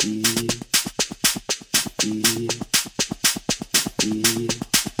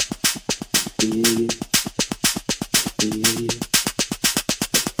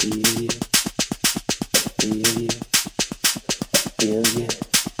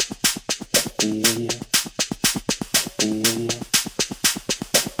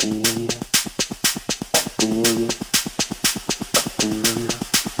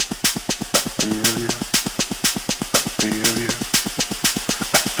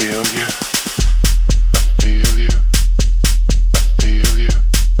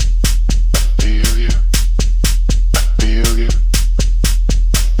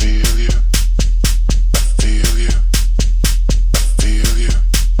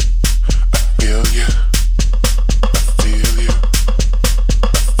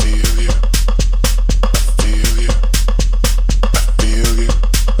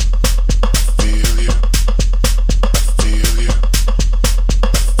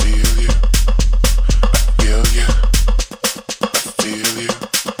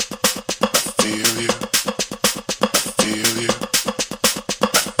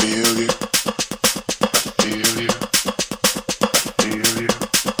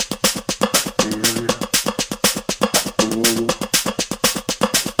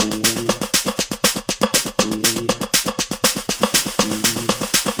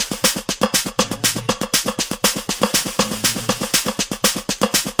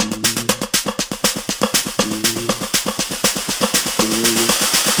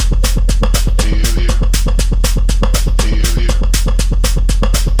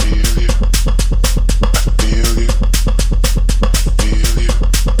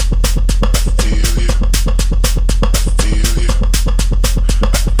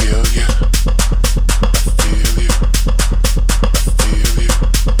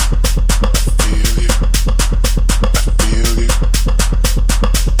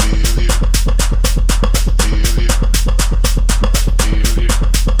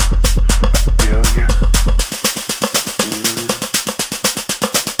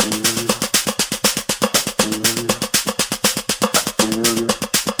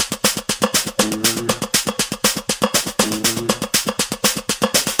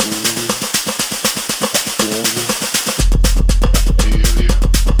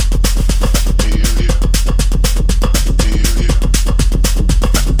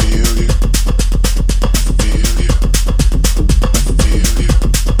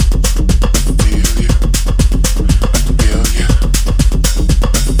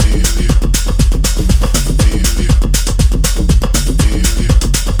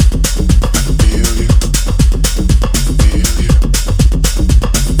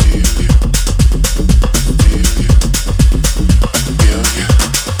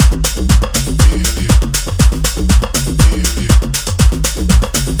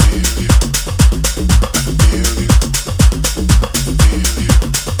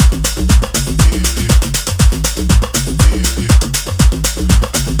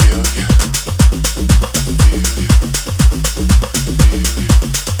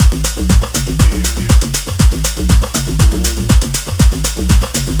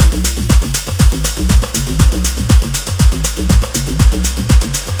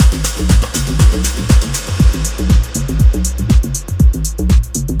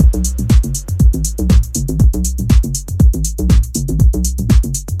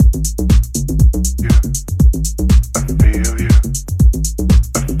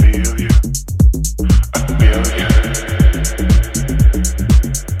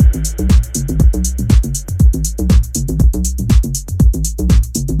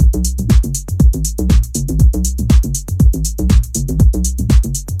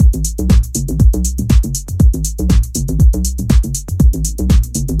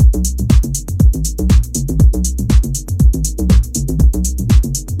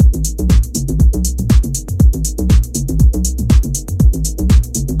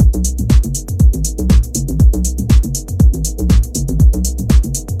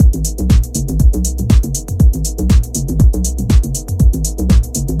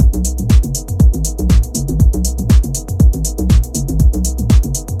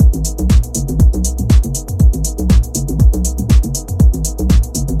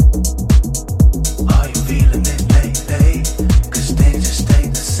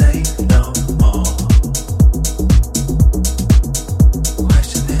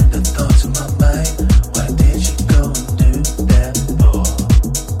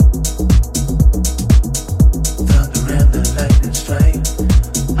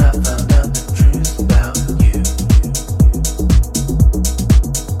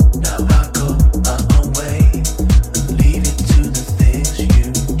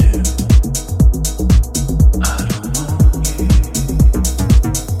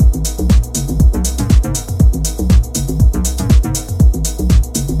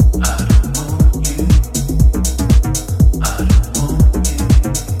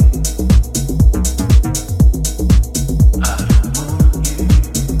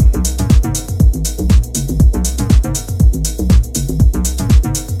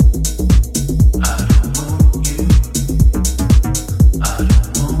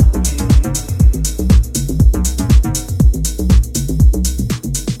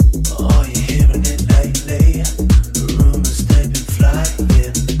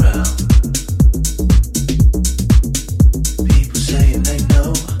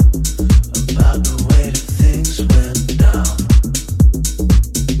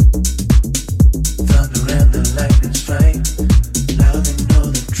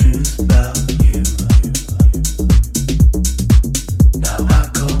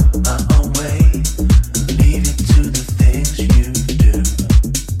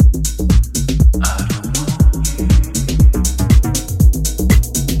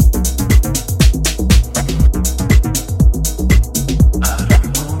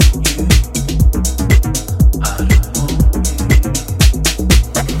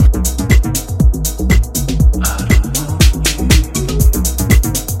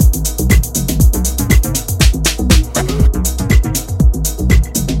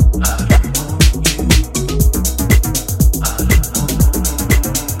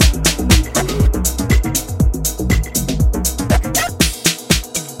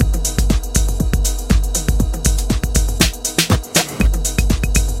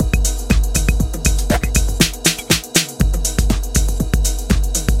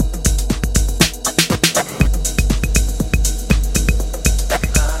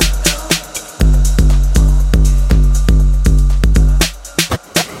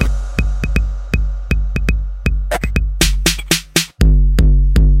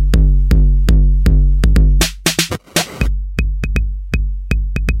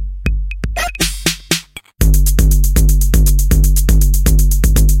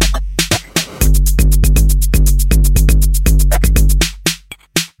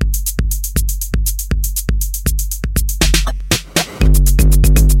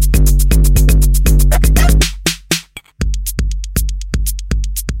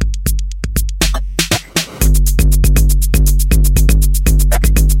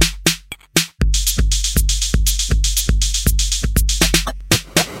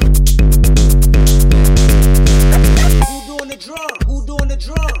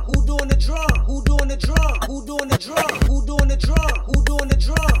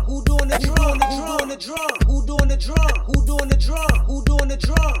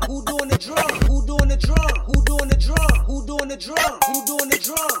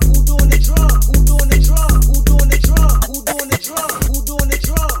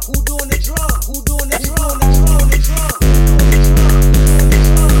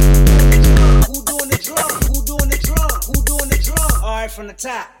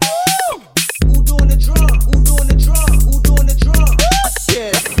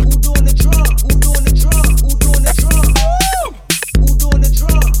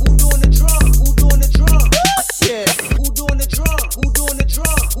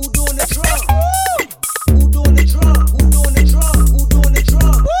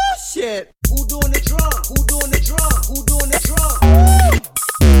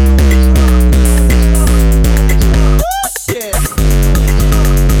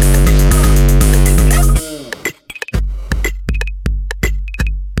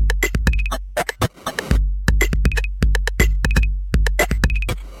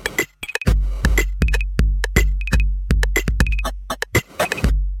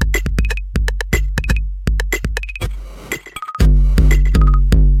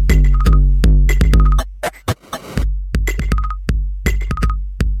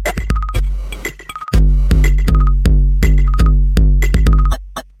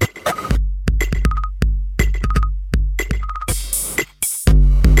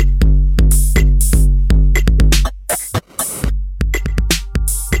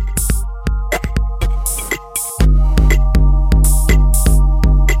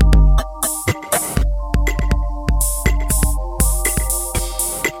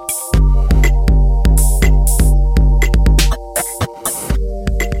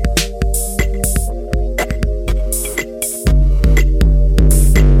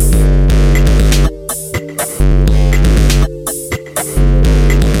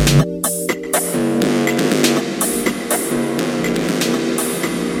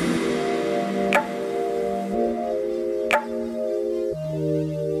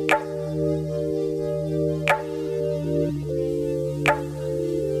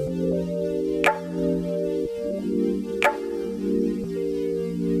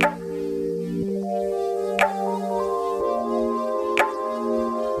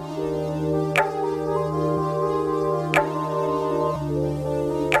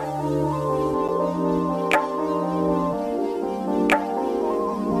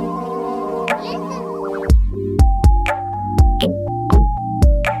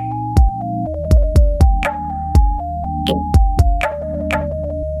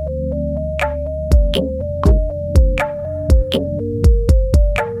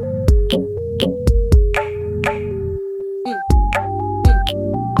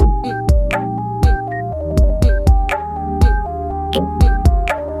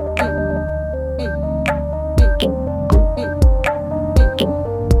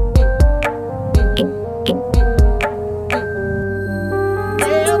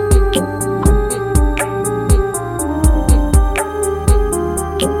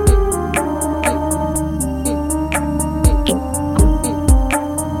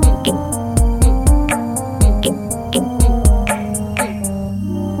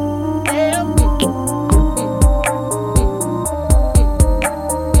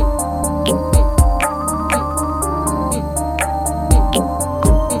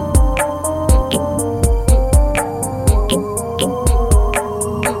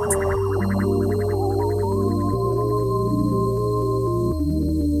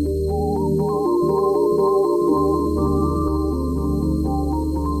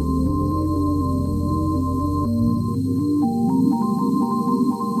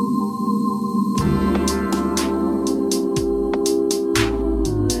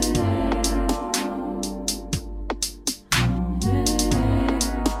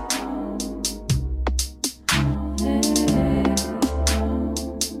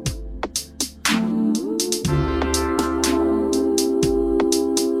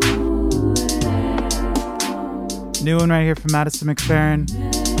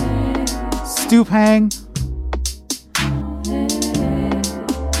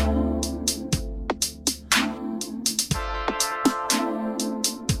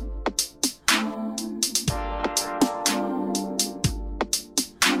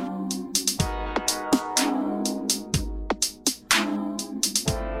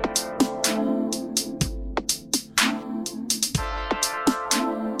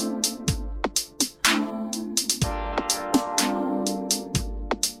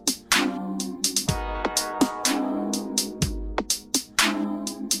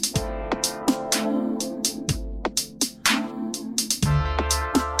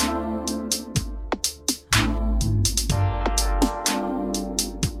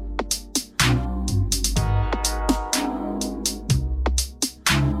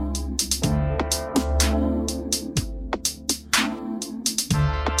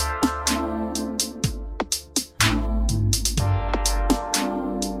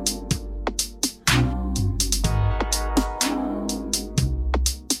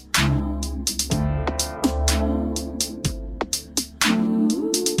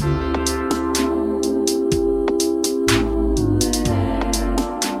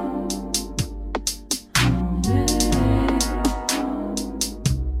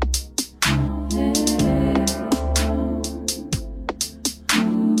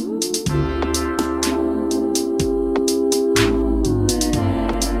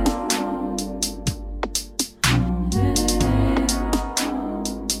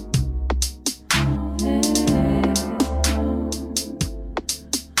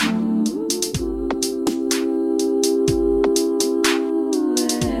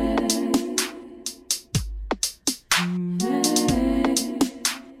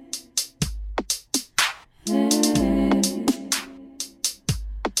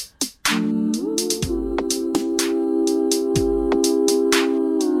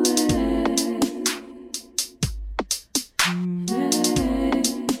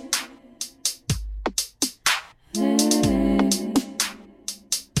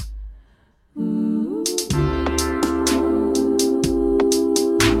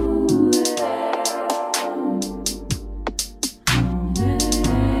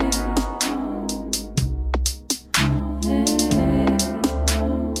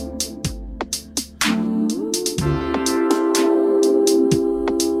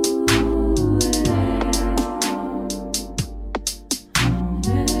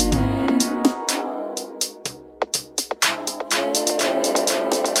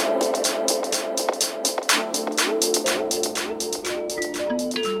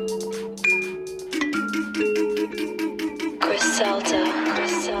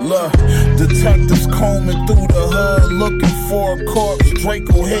 Look, detectives combing through the hood looking for a corpse.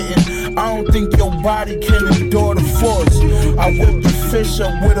 Draco hitting. I don't think your body can endure the force. I whipped the fish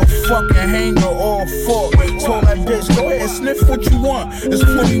up with a fucking hanger or a fork. Told that bitch, go ahead, sniff what you want. There's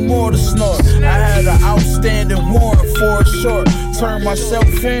plenty more to snort. I had an outstanding warrant for a short. Turned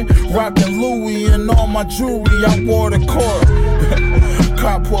myself in, rockin' Louis and all my jewelry. I wore the court.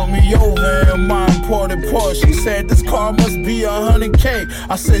 Cop pulled me over in my imported Porsche. She said this car must be 100K.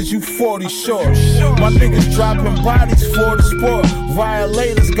 I said you 40 short. My niggas dropping bodies for the sport.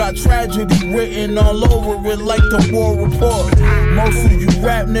 Violators got tragedy written all over it like the war report. Most of you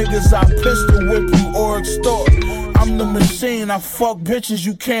rap niggas, I pistol whip you or extort. I'm the machine, I fuck bitches,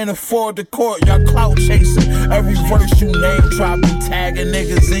 you can't afford the court. Y'all clout chasing, every verse you name dropping, tagging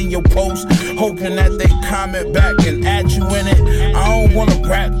niggas in your post, hoping that they comment back and add you in it. I don't wanna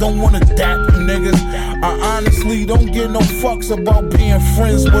rap, don't wanna dap you niggas. I honestly don't give no fucks about being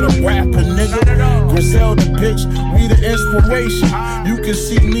friends with a rapper, nigga. Griselda bitch, we the inspiration. You can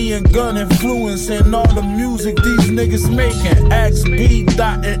see me and Gun influencing all the music these niggas making. Ask B,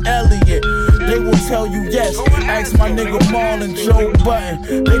 Dot, and Elliot, they will tell you yes. Ask my nigga Maul and Joe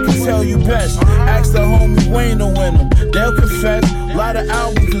Button, they can tell you best. Ask the homie Wayno in them, they'll confess. Lot of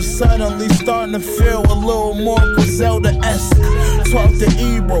albums are suddenly starting to feel a little more Griselda-esque. Talk to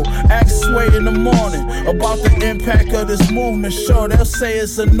Ebro, ask Sway in the morning about the impact of this movement. Sure, they'll say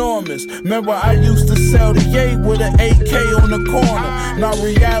it's enormous. Remember, I used to sell the yay with an AK on the corner. Now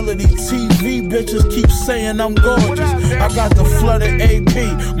reality TV bitches keep saying I'm gorgeous. I got the flooded AP,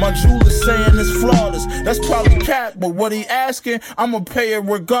 my jeweler saying it's flawless. That's probably cap, but what he asking, I'ma pay it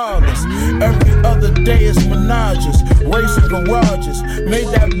regardless. Every other day is menages, racing garages. Made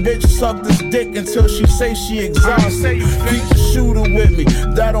that bitch suck this dick until she say she exhausted. Keep the shooter with me,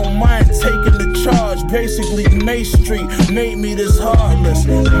 that don't mind taking the charge. Basically, May Street made me this heartless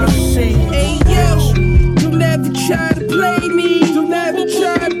machine. Hey yo, don't ever try to play me. Don't ever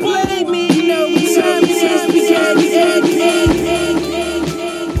try to play me. You know what time it is, we got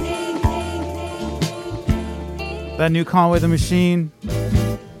that new Conway the Machine.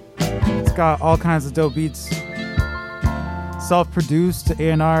 It's got all kinds of dope beats. Self-produced,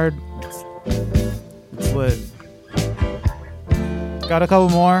 A&R'd. It's lit. Got a couple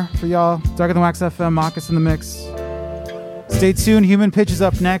more for y'all. Darker Than Wax FM, Marcus in the mix. Stay tuned. Human Pitch is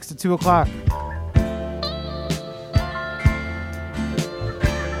up next at 2 o'clock.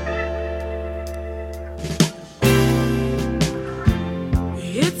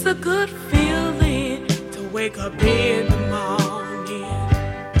 It's a good feeling to wake up in the morning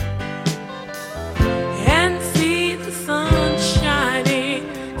and see the sun shining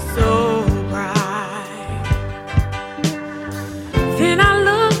so bright. Then I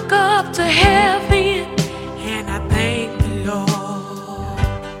look up to heaven and I thank the Lord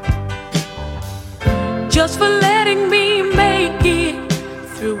just for letting me make it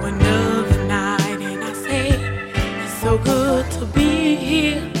through another night. And I say it's so good to be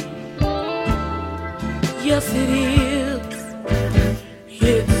here. Yes, it is.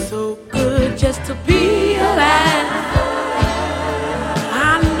 It's so good just to be alive.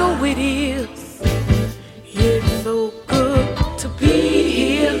 I know it is. It's so good to be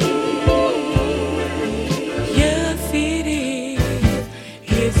here. Yes, it is.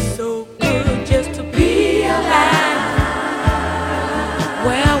 It's so good just to be alive.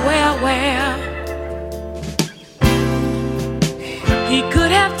 Well, he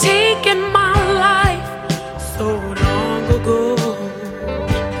could have taken my life so long ago,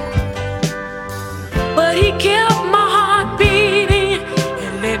 but he kept my heart beating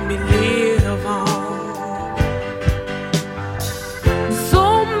and let me live on.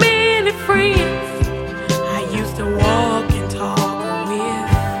 So many friends I used to walk and talk with,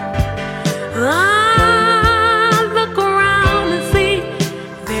 I look around and see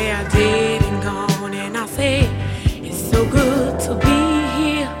they are dead and gone, and I say it's so good to be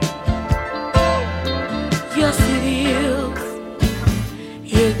here. Yes, it is.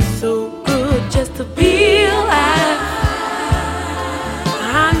 It's so good just to be alive.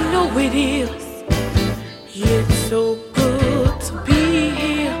 I know it is. It's so good to be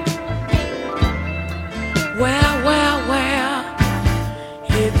here. Well,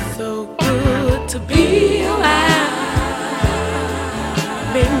 it's so good to be alive.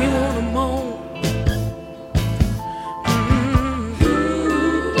 Make me wanna moan.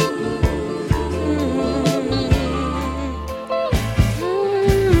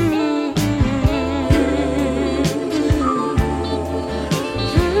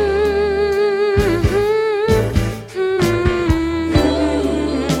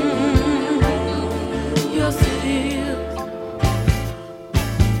 Yes, it is.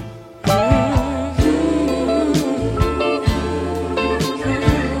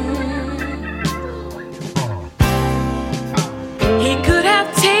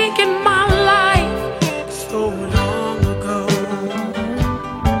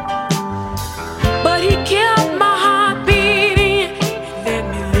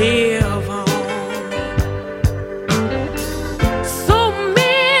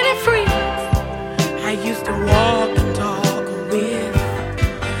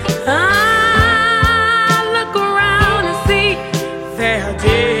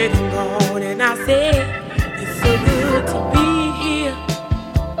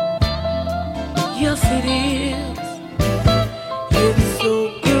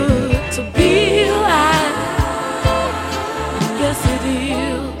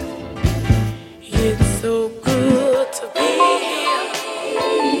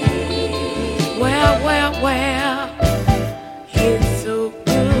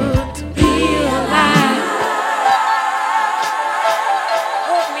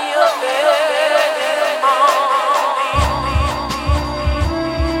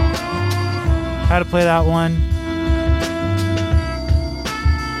 to play that one.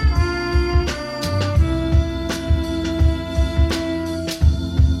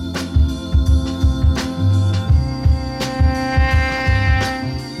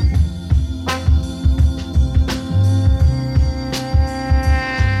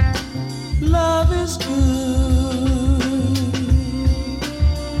 Love is good,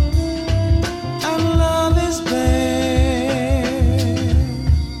 and love is bad.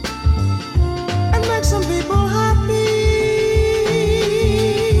 It makes some people happy,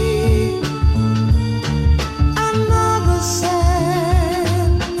 and others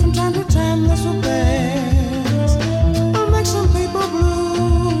sad. From time to time, this will pass. It makes some people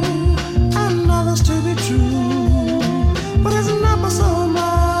blue, and others to be true. But it's not so much.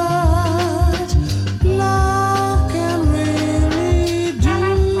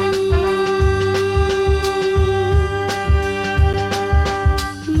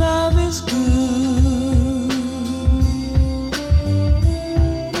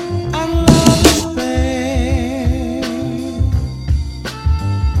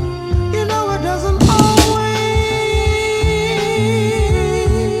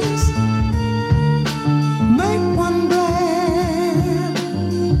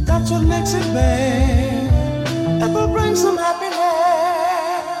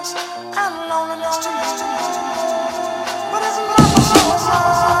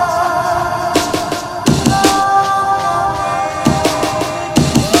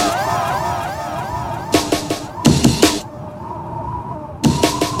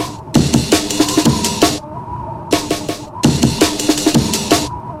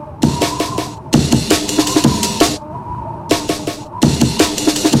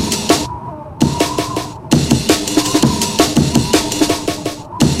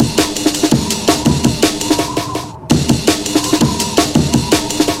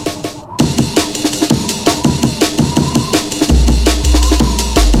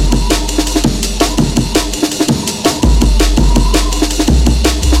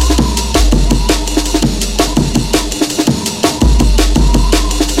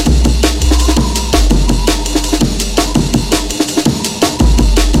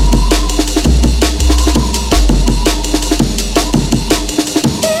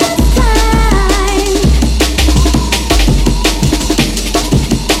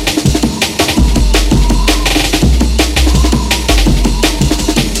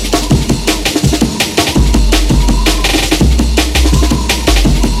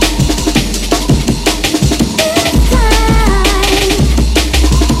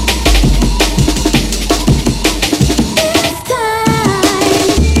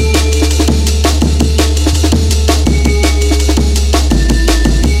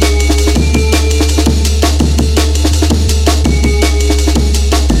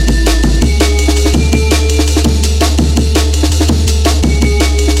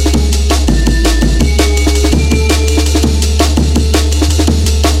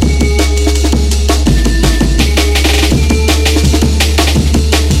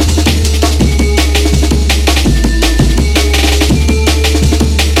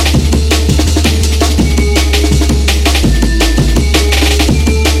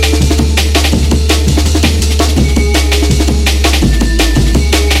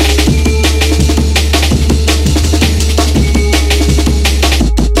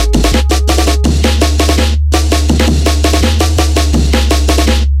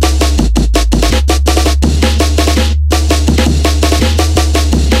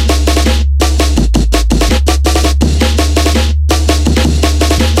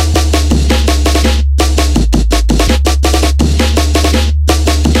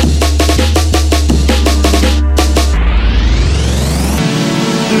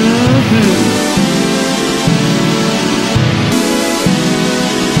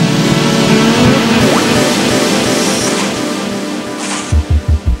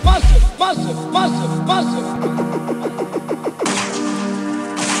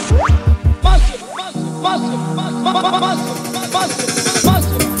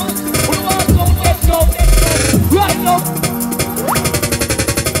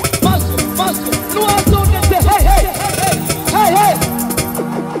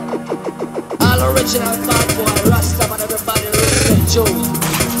 Original bad boy, Rasta, but everybody respect you.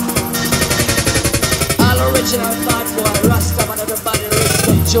 All original bad boy, Rasta, but everybody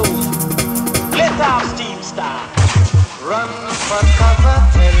respect you. Let our steam start. Run for cover,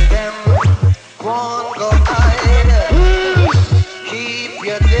 tell them, go on, go hide. Keep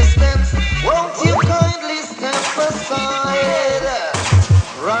your distance, won't you kindly step aside?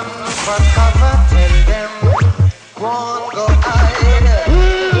 Run for cover, tell them, go on, go hide.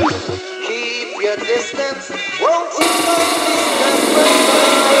 Keep your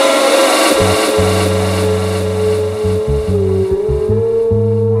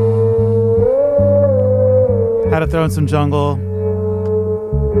Gotta throw in some jungle.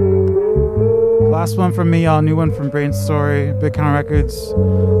 Last one from me, y'all. New one from Brain Story, Big Count Records.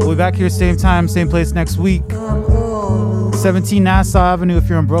 We'll be back here same time, same place next week. 17 Nassau Avenue. If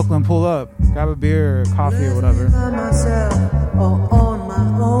you're in Brooklyn, pull up. Grab a beer or coffee or whatever.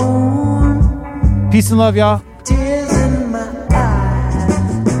 Peace and love, y'all. Tears in my eyes,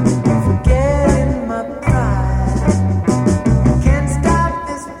 forgetting my pride. Can't stop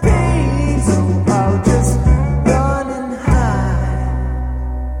this pain, so I'll just run and hide.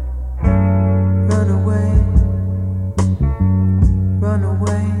 Run away, run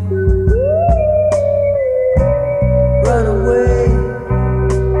away, run away,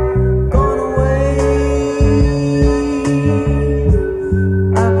 gone away.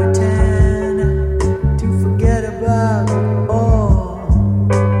 I pretend to forget about it all,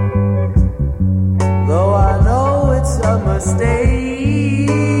 though I know it's a mistake,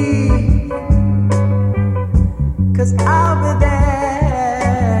 'cause I'll be there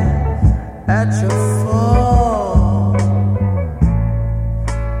at your fall,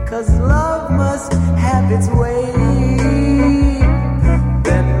 'cause love must have its way.